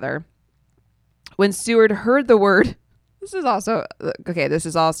her father. When Seward heard the word, this is also, okay, this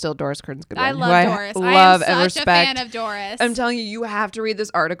is all still Doris Kearns Goodwin. I love Doris. Love I and am such respect. a fan of Doris. I'm telling you, you have to read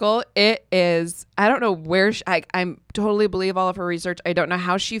this article. It is, I don't know where, I totally believe all of her research. I don't know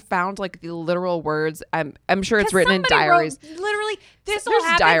how she found like the literal words. I'm sure it's written in diaries. Literally, this There's will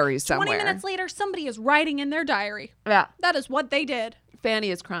happen. diaries 20 somewhere. minutes later, somebody is writing in their diary. Yeah. That is what they did.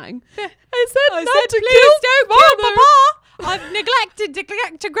 Fanny is crying. I said not to please kill don't kill Father. Papa. I've neglected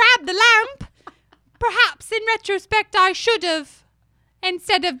to grab the lamp. Perhaps in retrospect I should have.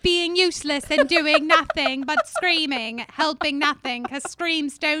 Instead of being useless and doing nothing but screaming, helping nothing, because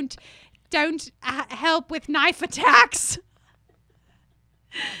screams don't help with knife attacks.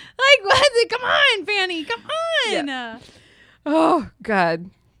 Like, what? Come on, Fanny. Come on. Yeah. Oh, God.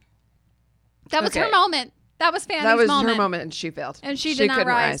 That was her moment. That was Fanny's That was moment. her moment, and she failed. And she did not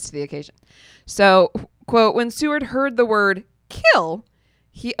couldn't rise. to the occasion. So, quote, when Seward heard the word kill,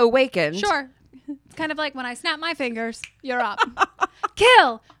 he awakened. Sure. It's kind of like when I snap my fingers, you're up.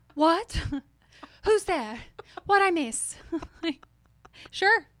 Kill. What? Who's there? What'd I miss?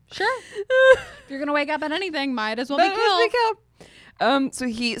 Sure. If you're going to wake up at anything, might as well be killed.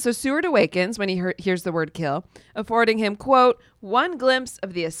 So Seward awakens when he hears the word kill, affording him, quote, one glimpse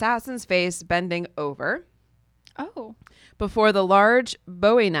of the assassin's face bending over Oh. before the large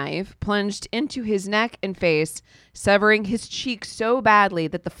Bowie knife plunged into his neck and face, severing his cheek so badly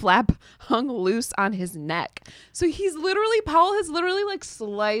that the flap hung loose on his neck. So Powell has literally like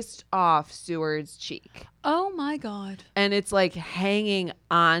sliced off Seward's cheek. Oh my God. And it's like hanging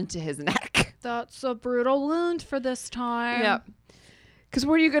onto his neck. That's a brutal wound for this time. Yeah. Because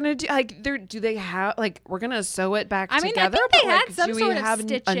what are you gonna do? Like, do they have like we're gonna sew it back I mean, I together? think they but, had like, some do sort we of have a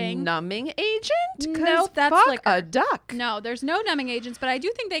stitching. numbing agent? 'Cause Nope, that's fuck like a duck. No, there's no numbing agents, but I do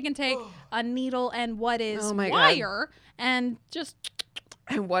think they can take a needle and what is Oh my God. wire and just.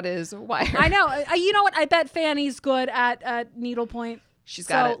 And what is wire? I know. You know what? I bet Fanny's good at needlepoint. She's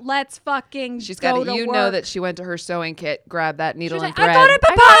got it. So let's fucking. She's got go it. to You work. know that she went to her sewing kit, grabbed that needle She's and like, thread. I got it,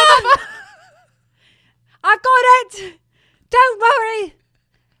 Papa. I've got it. Don't worry.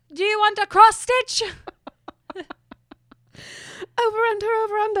 Do you want a cross stitch? Over under.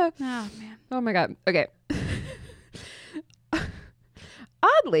 Oh man. Oh my God. Okay.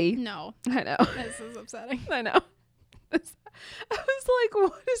 Oddly, No. I know. This is upsetting. I know. I was like,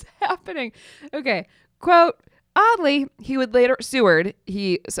 what is happening? Okay. Quote, oddly, Seward would later cheek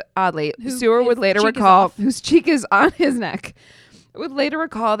is recall, off. whose cheek is on his neck, would later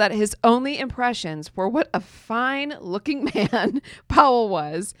recall that his only impressions were what a fine looking man Powell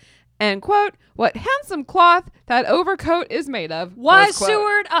was. And quote, what handsome cloth that overcoat is made of. Was Close quote.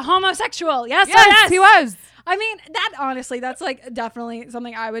 Seward a homosexual? Yes, Yes, he was. I mean, that honestly, that's like definitely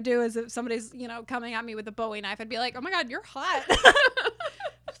something I would do is if somebody's, coming at me with a Bowie knife, I'd be like, oh my God, you're hot.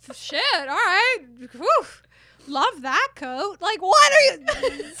 Shit. All right. Whew. Love that coat. Like, what are you?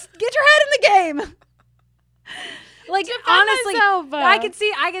 Get your head in the game. Like, honestly, myself, I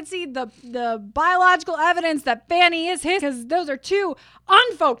could see the biological evidence that Fanny is his because those are two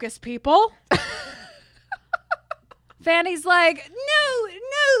unfocused people. Fanny's like, no,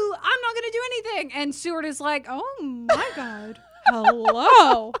 I'm not going to do anything. And Seward is like, oh my God.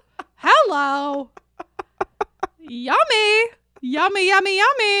 Hello.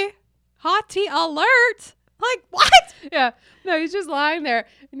 Yummy. Hot tea alert. Like, what? Yeah. No, he's just lying there.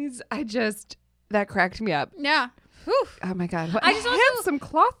 And that cracked me up. Yeah. Whew. Oh my God. What I just also, handsome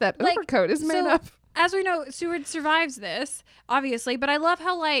cloth that like, overcoat is made of. As we know, Seward survives this, obviously, but I love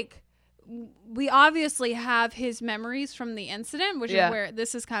how, like, we obviously have his memories from the incident, which is where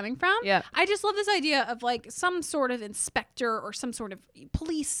this is coming from. Yeah. I just love this idea of, like, some sort of inspector or some sort of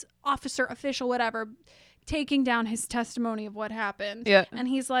police officer, official, whatever, taking down his testimony of what happened. Yeah. And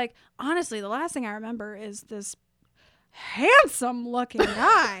he's like, honestly, the last thing I remember is this handsome looking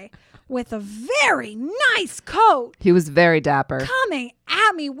guy with a very nice coat He was very dapper. coming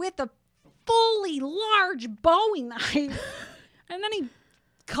at me with a fully large Bowie knife. And then he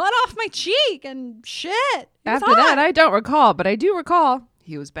cut off my cheek and shit. It was After that, hot. I don't recall, but I do recall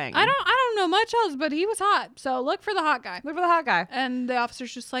he was banging. I don't know much else, but he was hot. So look for the hot guy. Look for the hot guy. And the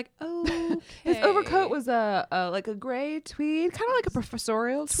officer's just like, okay. His overcoat was like a gray tweed, kind of like a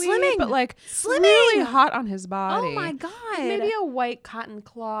professorial tweed, Slimming. but like Slimming. really hot on his body. Oh my God. Maybe a white cotton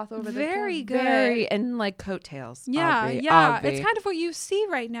cloth over Very the good. and like coattails. Yeah, Obvi. yeah. Obvi. It's kind of what you see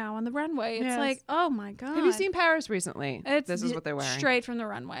right now on the runway. It's Yes. like, oh my God. Have you seen Paris recently? It's This is what they're wearing. Straight from the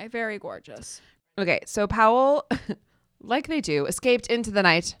runway. Very gorgeous. Okay, so Powell, like they do, escaped into the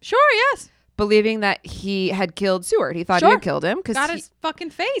night, Sure, yes. believing that he had killed Seward. He thought he Sure. had killed him because Got his fucking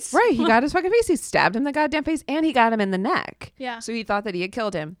face. right, he got his fucking face. He stabbed him in the goddamn face, and he got him in the neck. Yeah. So he thought that he had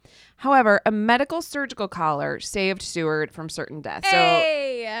killed him. However, a medical surgical collar saved Seward from certain death.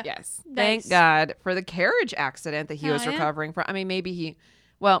 Hey. So yes, Nice. thank God for the carriage accident that he Hell was yeah. recovering from. I mean, but he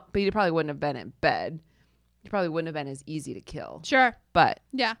probably wouldn't have been in bed. He probably wouldn't have been as easy to kill. Sure. But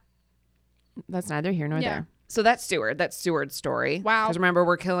Yeah. that's neither here nor Yeah. there. So that's Seward. That's Seward's story. Wow. Because remember,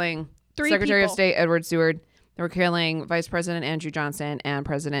 we're killing 3 Secretary of people. State Edward Seward. They were killing Vice President Andrew Johnson and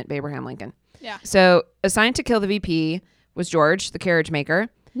President Abraham Lincoln. Yeah. So assigned to kill the VP was George, the carriage maker.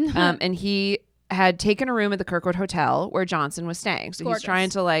 And he had taken a room at the Kirkwood Hotel where Johnson was staying. So Gorgeous. he's trying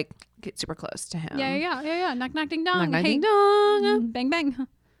to like get super close to him. Yeah. Knock, knock, ding, dong. Knock, knock, Hey. ding, dong. Bang, bang.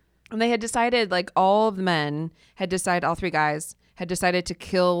 And they had decided, like all of the men had decided, all 3 guys had decided to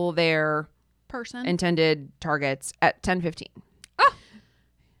kill their Person. intended targets at 10:15.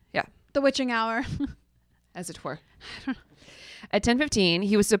 The witching hour. As it were. At 10:15,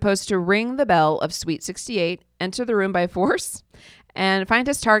 he was supposed to ring the bell of Suite 68, enter the room by force, and find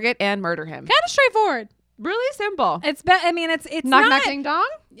his target and murder him. Kind of straightforward. Really simple. It's it's Knock, not knock, ding, dong.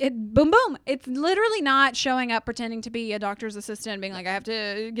 boom boom. It's literally not showing up pretending to be a doctor's assistant, being like, I have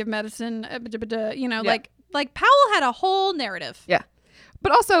to give medicine. You know, Yeah. like Powell had a whole narrative. Yeah.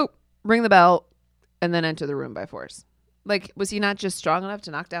 But also ring the bell and then enter the room by force. Like, was he not just strong enough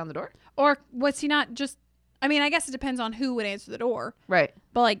to knock down the door? Or was he not just? I mean, I guess it depends on who would answer the door. Right.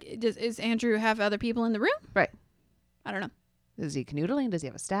 But like, is Andrew have other people in the room? Right. I don't know. Is he canoodling? Does he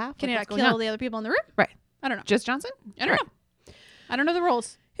have a staff? Can he Like, not what's going kill on? the other people in the room? Right. I don't know. Just Johnson? I don't know. I don't know the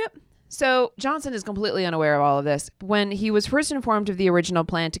rules. Yep. So Johnson is completely unaware of all of this. When he was first informed of the original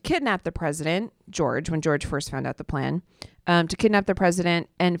plan to kidnap the president, George, when George first found out the plan, to kidnap the president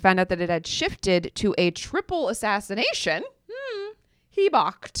and found out that it had shifted to a triple assassination, he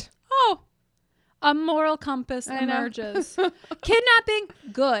balked. Oh, a moral compass I know. emerges. Kidnapping,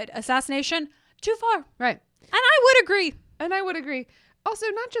 good. Assassination, too far. Right. And I would agree. And I would agree. Also,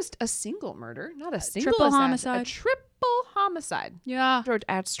 not just a single murder, not a single triple assassin, homicide. a triple homicide. Yeah. George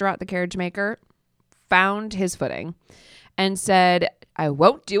Astrot, the carriage maker, found his footing and said, I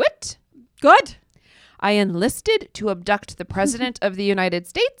won't do it. Good. I enlisted to abduct the president of the United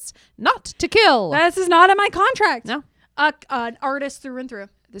States, not to kill. This is not in my contract. No. An artist through and through.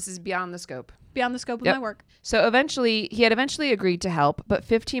 This is beyond the scope. Beyond the scope of Yep. my work. So he had eventually agreed to help, but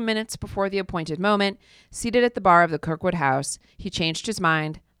 15 minutes before the appointed moment, seated at the bar of the Kirkwood house, he changed his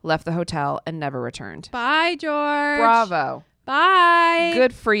mind, left the hotel, and never returned. Bye, George. Bravo. Bye.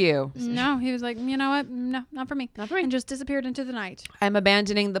 Good for you. No, he was like, you know what? No, not for me. Not for me. And just disappeared into the night. I'm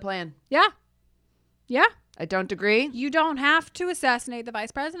abandoning the plan. Yeah. Yeah. I don't agree. You don't have to assassinate the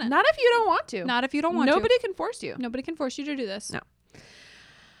vice president. Not if you don't want to. Not if you don't want to. Nobody can force you. Nobody can force you to do this. No.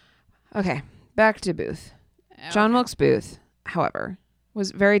 Okay, back to Booth. John Wilkes Booth, however,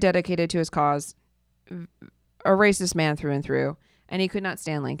 was very dedicated to his cause, a racist man through and through, and he could not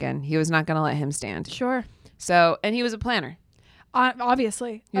stand Lincoln. He was not going to let him stand. Sure. So, and he was a planner.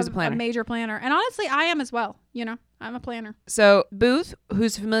 Obviously. He was a planner. A major planner. And honestly, I am as well. You know, I'm a planner. So Booth,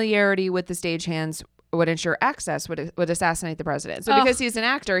 whose familiarity with the stagehands would ensure access, would assassinate the president. So Ugh. because he's an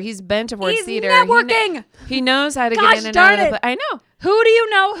actor, he's bent towards He's theater. networking. He knows how to Gosh get in and darn out of it. the I know. Who do you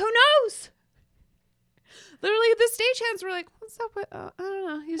know? Who knows? Literally, the stagehands were like, "What's up with? I don't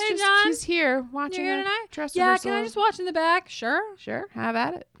know. He's Hey, just John. he's here watching You're a here tonight? dress Yeah, rehearsal." can I just watch in the back? Sure. Sure, have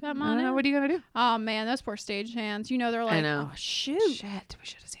at it. Come I on don't know. in. What are you gonna do? Oh man, those poor stage hands. You know they're like, know. oh shoot, Shit, we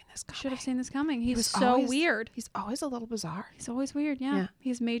should have seen this coming. should have seen this coming. He's was so always- weird. He's always a little bizarre. He's always weird. Yeah. Yeah.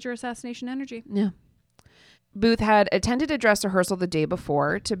 He's major assassination energy. Yeah. Booth had attended a dress rehearsal the day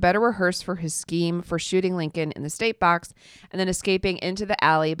before to better rehearse for his scheme for shooting Lincoln in the state box and then escaping into the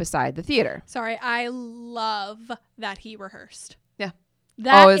alley beside the theater. Sorry, I love that he rehearsed. Yeah.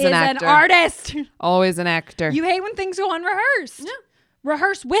 That Always is an an actor. artist. Always an actor. You hate when things go unrehearsed. Yeah.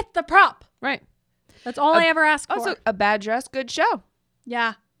 Rehearse with the prop. right. That's all I ever ask Also, for. a bad dress, good show.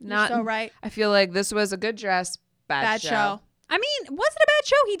 Yeah. Not you're so right. I feel like this was a good dress, bad Bad show. I mean, was it a bad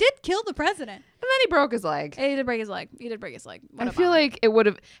show? He did kill the president. And then he broke his leg. He did break his leg. What I a feel bummer. like it would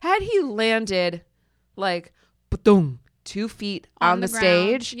have had he landed like boom 2 feet on the ground.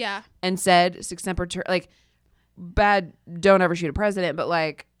 stage Yeah. and said six semper like bad don't ever shoot a president, but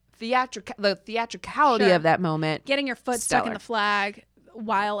like the theatricality Sure. of that moment. Getting your foot stuck in Stellar. the flag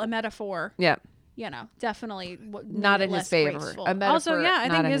while a metaphor, Yeah. you know, definitely Not in his less favor. graceful. A metaphor, Also, yeah, I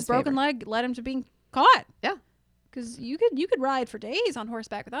not think in his his broken favor. leg led him to being caught. Yeah. Because you could ride for days on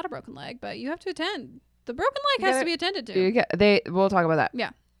horseback without a broken leg, but you have to attend. The broken leg You has gotta- to be attended to. We'll talk about that.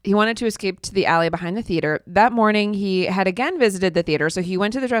 Yeah. He wanted to escape to the alley behind the theater. That morning, he had again visited the theater, so he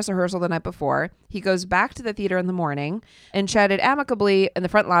went to the dress rehearsal the night before. He goes back to the theater in the morning and chatted amicably in the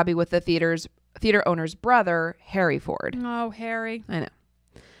front lobby with the theater owner's brother, Harry Ford. Oh, Harry. I know.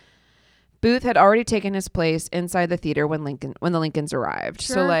 Booth had already taken his place inside the theater when the Lincolns arrived.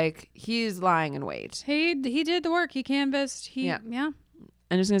 So Sure. like he's lying in wait. He did the work. He canvassed. Yeah. Yeah.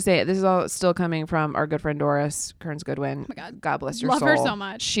 I'm just gonna say this is all still coming from our good friend Doris Kearns Goodwin. Oh my God. God bless your Love soul. her so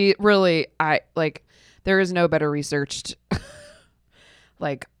much. She really, there is no better researched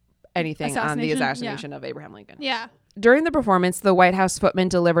like anything on the Assassination? assassination of Abraham Lincoln. Yeah. During the performance, the White House footman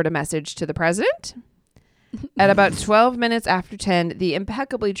delivered a message to the president. At about 12 minutes after 10, the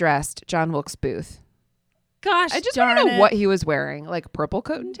impeccably dressed John Wilkes Booth. Gosh, I just want to know what he was wearing. Like purple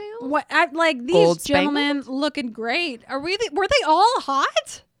coat and tails? What? Like these Gold gentlemen looking great. Were they all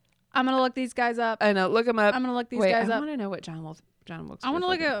hot? I'm gonna look these guys up. I know. Look him up. I'm gonna look these Wait, guys I up. want to know what John Wilkes I want to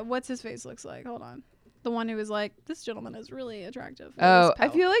Booth look at what's his face looks like. Hold on. The one who was like, this gentleman is really attractive. Oh, Lewis I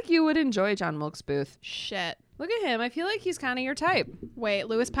Powell. feel like you would enjoy John Wilkes Booth. Shit. Look at him. I feel like he's kind of your type. Wait,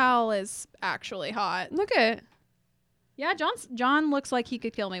 Lewis Powell is actually hot. Look at it. Yeah, John looks like he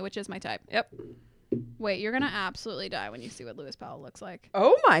could kill me, which is my type. Yep. Wait, you're gonna absolutely die when you see what Lewis Powell looks like.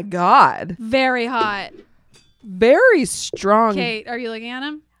 Oh my God. Very hot. Very strong. Kate, are you looking at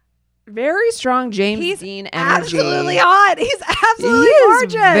him? Very strong James He's Dean energy. absolutely hot. He's absolutely He is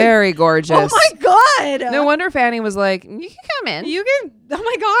gorgeous. very gorgeous. Oh my God. No wonder Fanny was like, you can come in. You can. Oh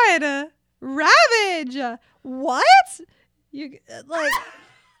my God. Ravage. What? You like.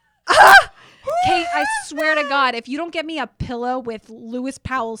 Kate, I swear to God, if you don't get me a pillow with Lewis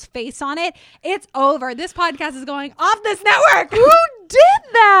Powell's face on it, it's over. This podcast is going off this network. Who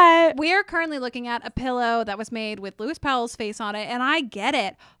did that? We are currently looking at a pillow that was made with Lewis Powell's face on it, and I get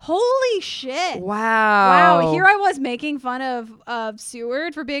it. Holy shit. Wow. Wow, here I was making fun of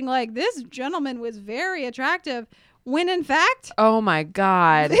Seward for being like, this gentleman was very attractive, when in fact, Oh my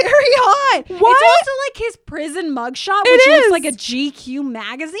God. very hot. What? It's also like his prison mugshot, which It looks is. like a GQ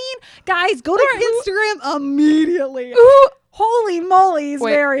magazine. Guys, go to our Instagram immediately. Who? Holy moly, he's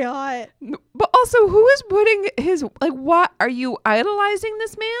Wait. very hot. But also, who is putting his, like, what? Are you idolizing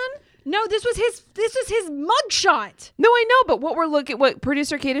this man? No, this was his mugshot. No, I know, but what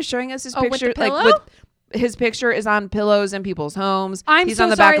producer Kate is showing us his Oh, with picture, the pillow? like, with his picture is on pillows in people's homes. I'm He's so on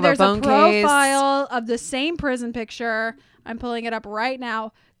the sorry. back of There's a phone a case. profile of the same prison picture. I'm pulling it up right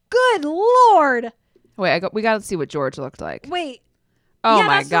now. Good Lord. Wait, we got to see what George looked like. Wait. Oh yeah,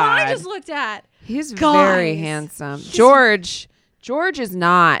 my that's God. what I just looked at. He's Guys. very handsome. George is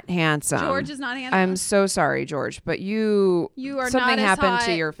not handsome. George is not handsome. I'm so sorry, George, but you are something not as happened hot.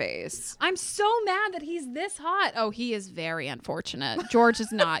 to your face. I'm so mad that he's this hot. Oh, he is very unfortunate. George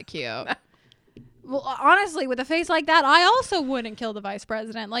is not cute. Well, honestly, with a face like that, I also wouldn't kill the vice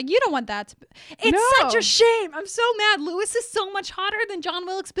president. Like, you don't want that to be. It's No. such a shame. I'm so mad. Lewis is so much hotter than John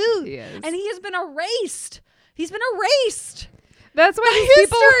Wilkes Booth. He is. And he has been erased. He's been erased. That's why The these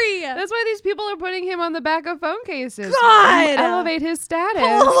history. people. That's why these people are putting him on the back of phone cases. God. To elevate his status.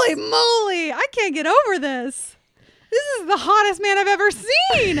 Holy moly. I can't get over this. This is the hottest man I've ever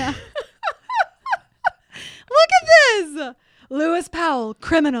seen. Look at this. Lewis Powell,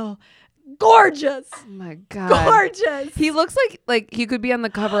 criminal. Gorgeous. Oh my God. Gorgeous. He looks like he could be on the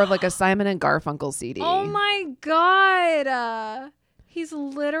cover of like a Simon and Garfunkel CD. Oh my God. He's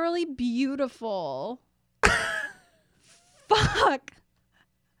literally beautiful. Fuck.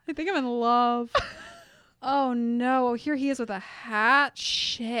 I think I'm in love. Oh no. Here he is with a hat.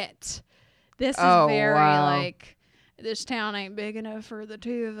 Shit. This is Oh, very wow. like, this town ain't big enough for the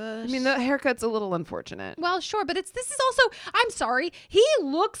two of us. I mean, the haircut's a little unfortunate. Well, sure, but this is also, I'm sorry, he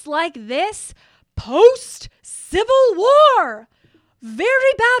looks like this post Civil War.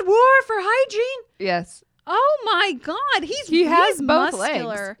 Very bad war for hygiene. Yes. Oh my God, He has he's both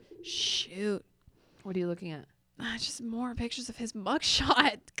muscular. Shoot, What are you looking at? just more pictures of his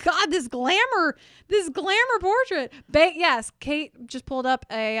mugshot. God, this glamour portrait. Yes, Kate just pulled up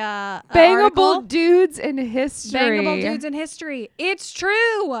a Bangable article. dudes in history. Bangable dudes in history. It's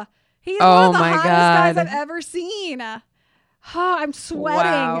true. He's Oh one of the my hottest guys God. I've ever seen. Oh, I'm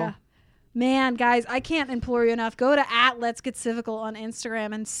sweating. Wow. Man, guys, I can't implore you enough. Go to @Let'sGetCivical on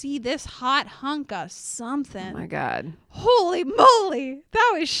Instagram and see this hot hunk of something. Oh my God. Holy moly.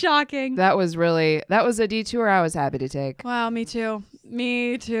 That was shocking. That was a detour I was happy to take. Wow, me too.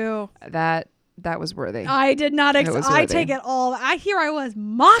 Me too. That was worthy. I did not. It was I worthy. take it all. I was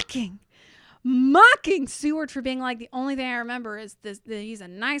mocking Seward for being like, the only thing I remember is this. He's a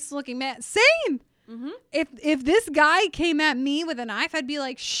nice looking man. Same. Mm-hmm. If this guy came at me with a knife, I'd be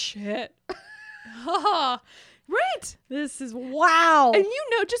like, shit. Right. This is wow. And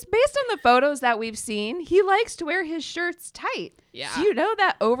just based on the photos that we've seen, he likes to wear his shirts tight. Yeah. So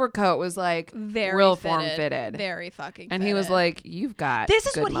that overcoat was like Very real fitted. form fitted. Very fucking And he was fitted. like, you've got This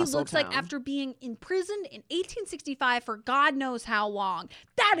is good what he muscle looks like tone. after being imprisoned in 1865 for God knows how long.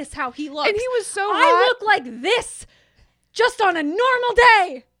 That is how he looks. And he was so I hot. look like this just on a normal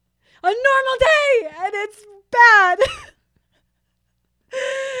day. A normal day. And it's bad.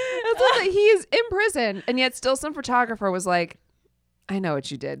 That's what he is in prison, and yet still some photographer was like, I know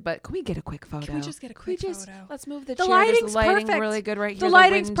what you did, but can we get a quick photo? Can we just get a quick photo? Let's move the The chair. There's lighting's the lighting perfect. really good right here. The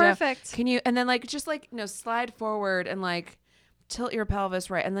lighting's window. perfect. Can you, and then like, just like, slide forward and like tilt your pelvis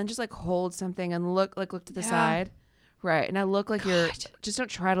right. And then just like hold something and look to the side. Right. And I look like you're, just don't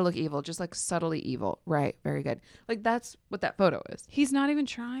try to look evil. Just like subtly evil. Right. Very good. Like that's what that photo is. He's not even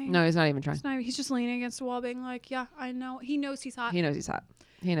trying. No, he's not even trying. He's just leaning against the wall being like, yeah, I know. He knows he's hot. He knows he's hot.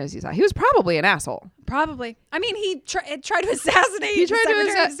 He knows he's hot. He was probably an asshole. Probably. I mean, he tried to assassinate. He tried to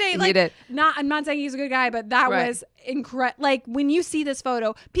Secretary of State. he Like, did. I'm not saying he's a good guy, but that Right. was incredible. Like when you see this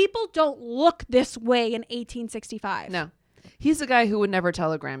photo, people don't look this way in 1865. No. He's the guy who would never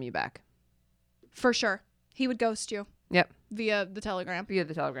telegram you back. For sure. He would ghost you Yep. via the telegram. Via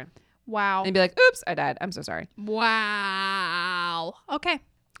the telegram. Wow. And be like, oops, I died. I'm so sorry. Wow. Okay.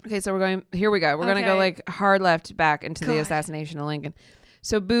 Okay, so here we go. We're going to go Okay. like hard left back into the God. assassination of Lincoln.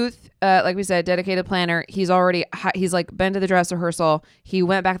 So Booth, like we said, dedicated planner. He's like been to the dress rehearsal. He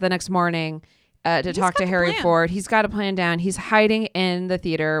went back the next morning to talk got to the Harry plan. Ford. He's got a plan down. He's hiding in the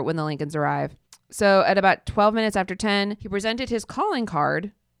theater when the Lincolns arrive. So at about 12 minutes after 10, he presented his calling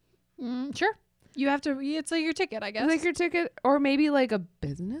card. Sure. You have to. It's like your ticket, I guess. Like your ticket, or maybe like a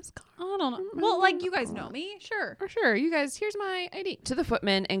business card. I don't know. Well, like you guys know me. Sure. For sure. You guys, here's my ID. To the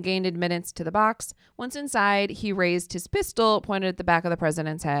footman and gained admittance to the box. Once inside, he raised his pistol, pointed at the back of the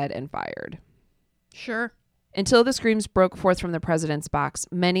president's head, and fired. Sure. Until the screams broke forth from the president's box,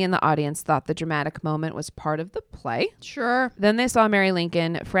 many in the audience thought the dramatic moment was part of the play. Sure. Then they saw Mary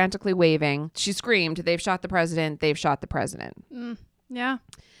Lincoln frantically waving. She screamed, "They've shot the president! They've shot the president!" Yeah.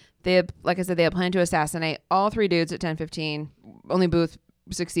 They had, like I said, they had planned to assassinate all three dudes at 10:15. Only Booth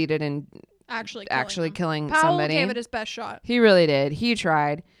succeeded in Actually killing Powell somebody. gave it his best shot. He really did. He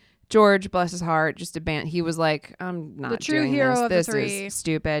tried. George, bless his heart, just he was like, I'm not The true doing hero this. of the This three. is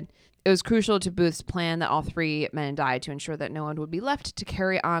stupid. It was crucial to Booth's plan that all three men died to ensure that no one would be left to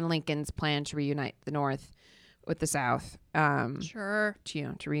carry on Lincoln's plan to reunite the North with the South. Sure.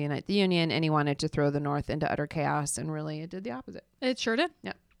 To reunite the Union, and he wanted to throw the North into utter chaos, and really it did the opposite. It sure did.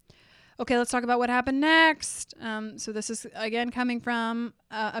 Yeah. Okay, let's talk about what happened next. So this is, again, coming from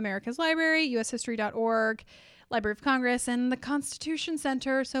America's Library, ushistory.org, Library of Congress, and the Constitution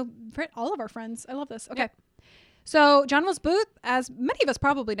Center. So for all of our friends. I love this. Okay. Yep. So John Wilkes Booth, as many of us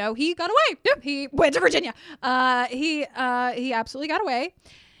probably know, he got away. Yep. He went to Virginia. He absolutely got away.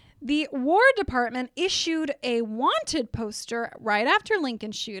 The War Department issued a wanted poster right after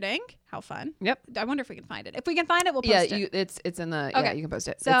Lincoln's shooting. How fun. Yep. I wonder if we can find it. If we can find it, we'll post Yeah, it. it's in the, Okay. yeah, you can post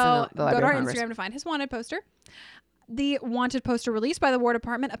it. So it's in the go to Library our of Congress. Instagram to find his wanted poster. The wanted poster released by the War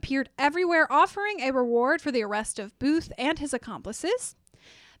Department appeared everywhere, offering a reward for the arrest of Booth and his accomplices.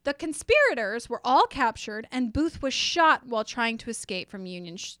 The conspirators were all captured, and Booth was shot while trying to escape from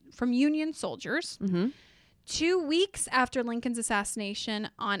Union soldiers. Mm-hmm. 2 weeks after Lincoln's assassination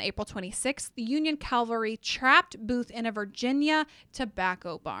on April 26th, the Union cavalry trapped Booth in a Virginia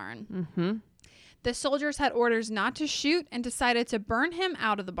tobacco barn. Mm-hmm. The soldiers had orders not to shoot and decided to burn him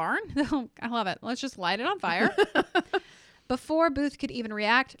out of the barn. I love it. Let's just light it on fire. Before Booth could even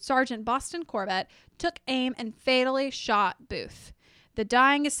react, Sergeant Boston Corbett took aim and fatally shot Booth. The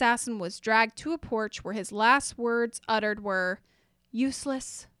dying assassin was dragged to a porch where his last words uttered were,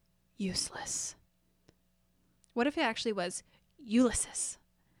 "Useless, useless." What if it actually was Ulysses?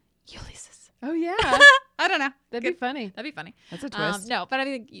 Ulysses. Oh, yeah. I don't know. That'd be funny. That'd be funny. That's a twist. No, but I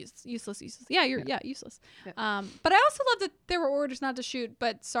think useless. Yeah, useless. Yeah. But I also love that there were orders not to shoot,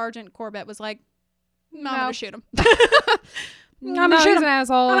 but Sergeant Corbett was like, "No, I'm gonna shoot him. I'm gonna shoot he's him. an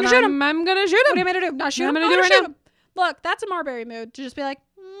asshole. I'm gonna shoot him. I'm gonna shoot What him. do you want me to do? Not shoot I'm him? gonna I'm do gonna it shoot right him." Look, that's a Marbury mood to just be like,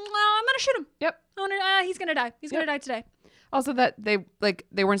 I'm gonna shoot him. Yep. He's gonna die. He's gonna die today. Also, that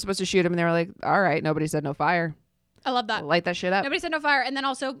they weren't supposed to shoot him, and they were like, "All right, nobody said no fire. I love that. Light that shit up." Nobody said no fire, and then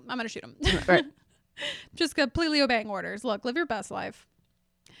also I'm gonna shoot him. Right. Just completely obeying orders. Look, live your best life.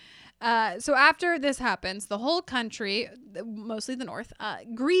 So after this happens, the whole country, mostly the North,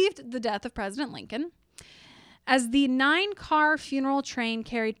 grieved the death of President Lincoln. As the 9-car funeral train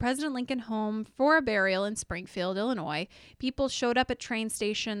carried President Lincoln home for a burial in Springfield, Illinois, people showed up at train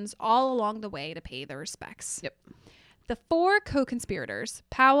stations all along the way to pay their respects. Yep. The 4 co-conspirators,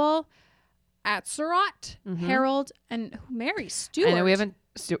 Powell, Atzerodt, Harold, and Mary Stuart. I know we haven't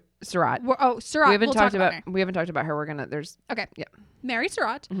Surratt. Surratt. We haven't We'll talked talk about. her. We haven't talked about her. We're gonna. There's. Okay. Yeah. Mary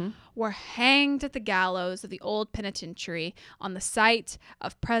Surratt were hanged at the gallows of the old penitentiary on the site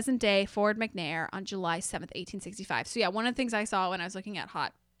of present-day Fort McNair on July 7th, 1865. So yeah, one of the things I saw when I was looking at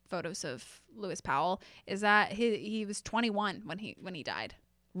hot photos of Lewis Powell is that he was 21 when he died.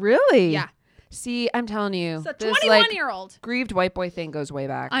 Really? Yeah. See, I'm telling you, It's a this 21-year-old. grieved white boy thing goes way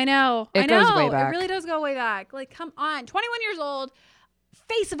back. I know. It goes way back. It really does go way back. Like, come on. 21 years old,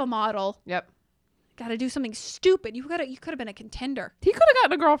 face of a model. Yep. Got to do something stupid. You could have been a contender. He could have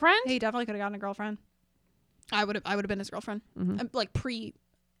gotten a girlfriend. He definitely could have gotten a girlfriend. I would have been his girlfriend. Like pre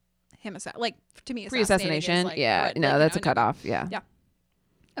him like to me Pre-assassination. like, yeah. right, No, like, that's a cutoff. Yeah. Yeah.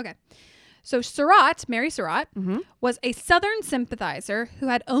 Okay. So Mary Surratt, was a Southern sympathizer who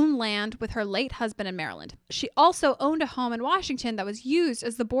had owned land with her late husband in Maryland. She also owned a home in Washington that was used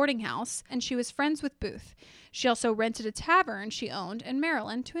as the boarding house, and she was friends with Booth. She also rented a tavern she owned in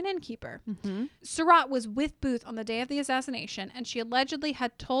Maryland to an innkeeper. Surratt was with Booth on the day of the assassination, and she allegedly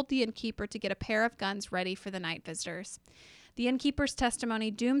had told the innkeeper to get a pair of guns ready for the night visitors. The innkeeper's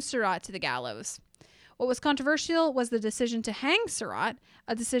testimony doomed Surratt to the gallows. What was controversial was the decision to hang Surratt,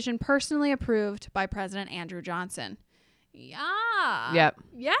 a decision personally approved by President Andrew Johnson. Yeah. Yep.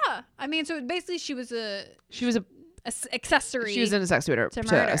 Yeah. I mean, so basically she was an accessory. She was in a sex to murder.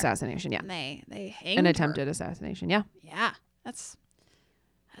 assassination. Yeah. And they hanged An her. attempted assassination. Yeah. Yeah. That's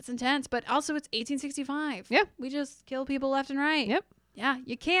intense. But also it's 1865. Yeah. We just kill people left and right. Yep. Yeah.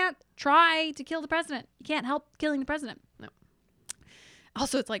 You can't try to kill the president. You can't help killing the president. No.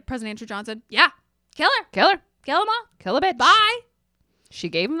 Also, it's like President Andrew Johnson. Yeah. Kill her. Kill her. Kill them all. Kill a bitch. Bye. She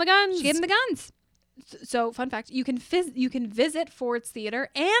gave him the guns. She gave him the guns. So, fun fact, you can visit Ford's Theater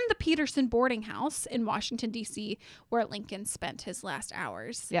and the Peterson boarding house in Washington, D.C., where Lincoln spent his last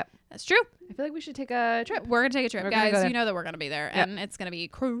hours. Yep. That's true. I feel like we should take a trip. We're going to take a trip, We're gonna go guys. there. You know that we're going to be there, Yep. and it's going to be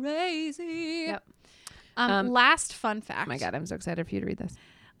crazy. Yep. Last fun fact. Oh my God, I'm so excited for you to read this.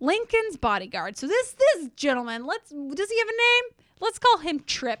 Lincoln's bodyguard. So this gentleman, does he have a name? Let's call him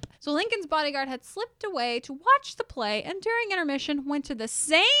Trip. So Lincoln's bodyguard had slipped away to watch the play, and during intermission went to the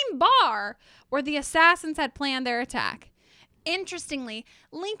same bar where the assassins had planned their attack. Interestingly,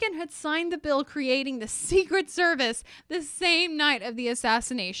 Lincoln had signed the bill creating the Secret Service the same night of the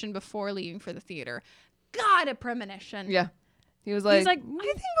assassination before leaving for the theater. God, a premonition. Yeah. He was like, He's like, I think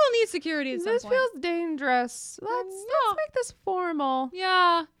we'll need security at some this point. feels dangerous. Let's make this formal.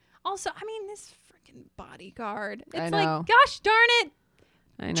 Yeah. Also, I mean, this freaking bodyguard. It's I like, know. gosh darn it.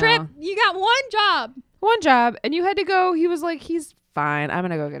 I know. Trip, you got one job. One job, and you had to go. He was like, he's fine. I'm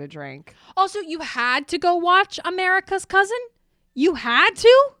going to go get a drink. Also, you had to go watch America's Cousin? You had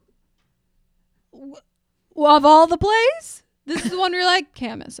to? Of all the plays? This is the one where you're like,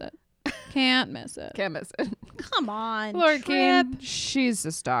 can't miss it. Can't miss it. Can't miss it. Come on, Lord Trip. King, she's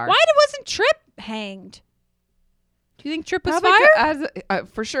a star. Why wasn't Trip hanged? Do you think Trip was Probably fired?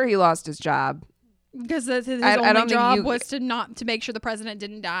 for sure he lost his job. Because his I only don't think job you- was to make sure the president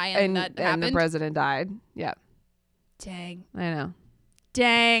didn't die, and that And happened. the president died. Yeah, Dang. I know.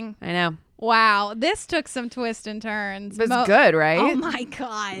 Dang. I know. Wow. This took some twists and turns. But it's good, right? Oh my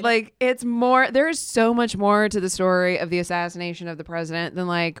God. Like, it's more, there's so much more to the story of the assassination of the president than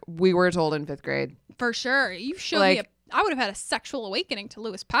like we were told in 5th grade. For sure. You showed Like- me I would have had a sexual awakening to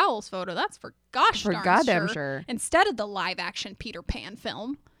Lewis Powell's photo. That's for gosh For darn goddamn sure. Instead of the live action Peter Pan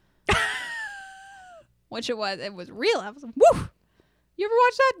film. Which it was real. I was like, woo! You ever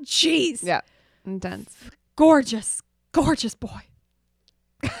watch that? Jeez. Yeah. Intense. Gorgeous. Gorgeous boy.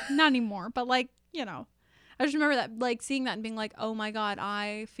 Not anymore, but like, you know. I just remember that, like, seeing that and being like, oh my God,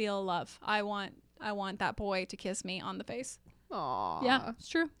 I feel love. I want that boy to kiss me on the face. Aw. Yeah, it's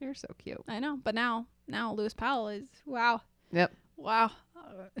true. You're so cute. I know. But now Lewis Powell is, wow. Yep. Wow.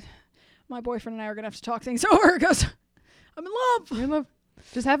 My boyfriend and I are going to have to talk things over because I'm in love. You're in love.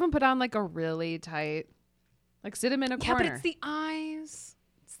 Just have him put on like a really tight, like sit him in a Yeah, corner. but it's the eyes.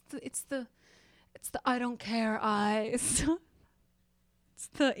 It's the I don't care eyes. It's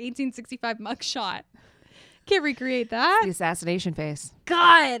the 1865 mugshot. Can't recreate that. the assassination face.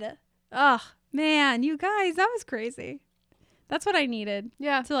 God. Ugh, man, you guys, that was crazy. That's what I needed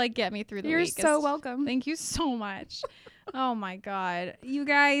Yeah. to like get me through the You're week. so welcome. Thank you so much. Oh my God. You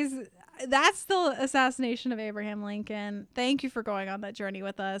guys, that's the assassination of Abraham Lincoln. Thank you for going on that journey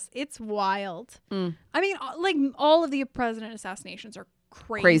with us. It's wild. Mm. I mean, like all of the president assassinations are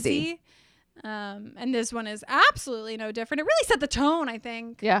crazy. And this one is absolutely no different. It really set the tone, I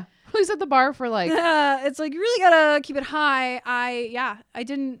think. Yeah. Who's at the bar for like, It's like you really gotta keep it high. I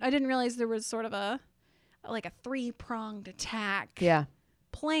didn't realize there was sort of a 3-pronged attack yeah.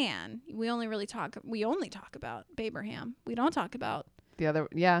 plan. We only talk about Abraham. We don't talk about The other,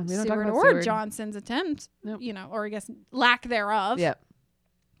 yeah. We don't talk Seward about or Seward. Johnson's attempt, Nope. or I guess lack thereof. Yeah.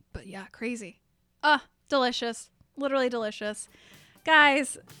 But yeah, crazy. Delicious. Literally delicious.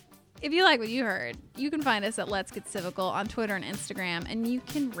 Guys, If you like what you heard, you can find us at Let's Get Civical on Twitter and Instagram, and you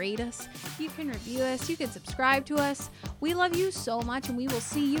can rate us, you can review us, you can subscribe to us. We love you so much, and we will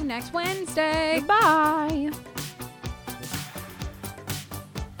see you next Wednesday. Bye.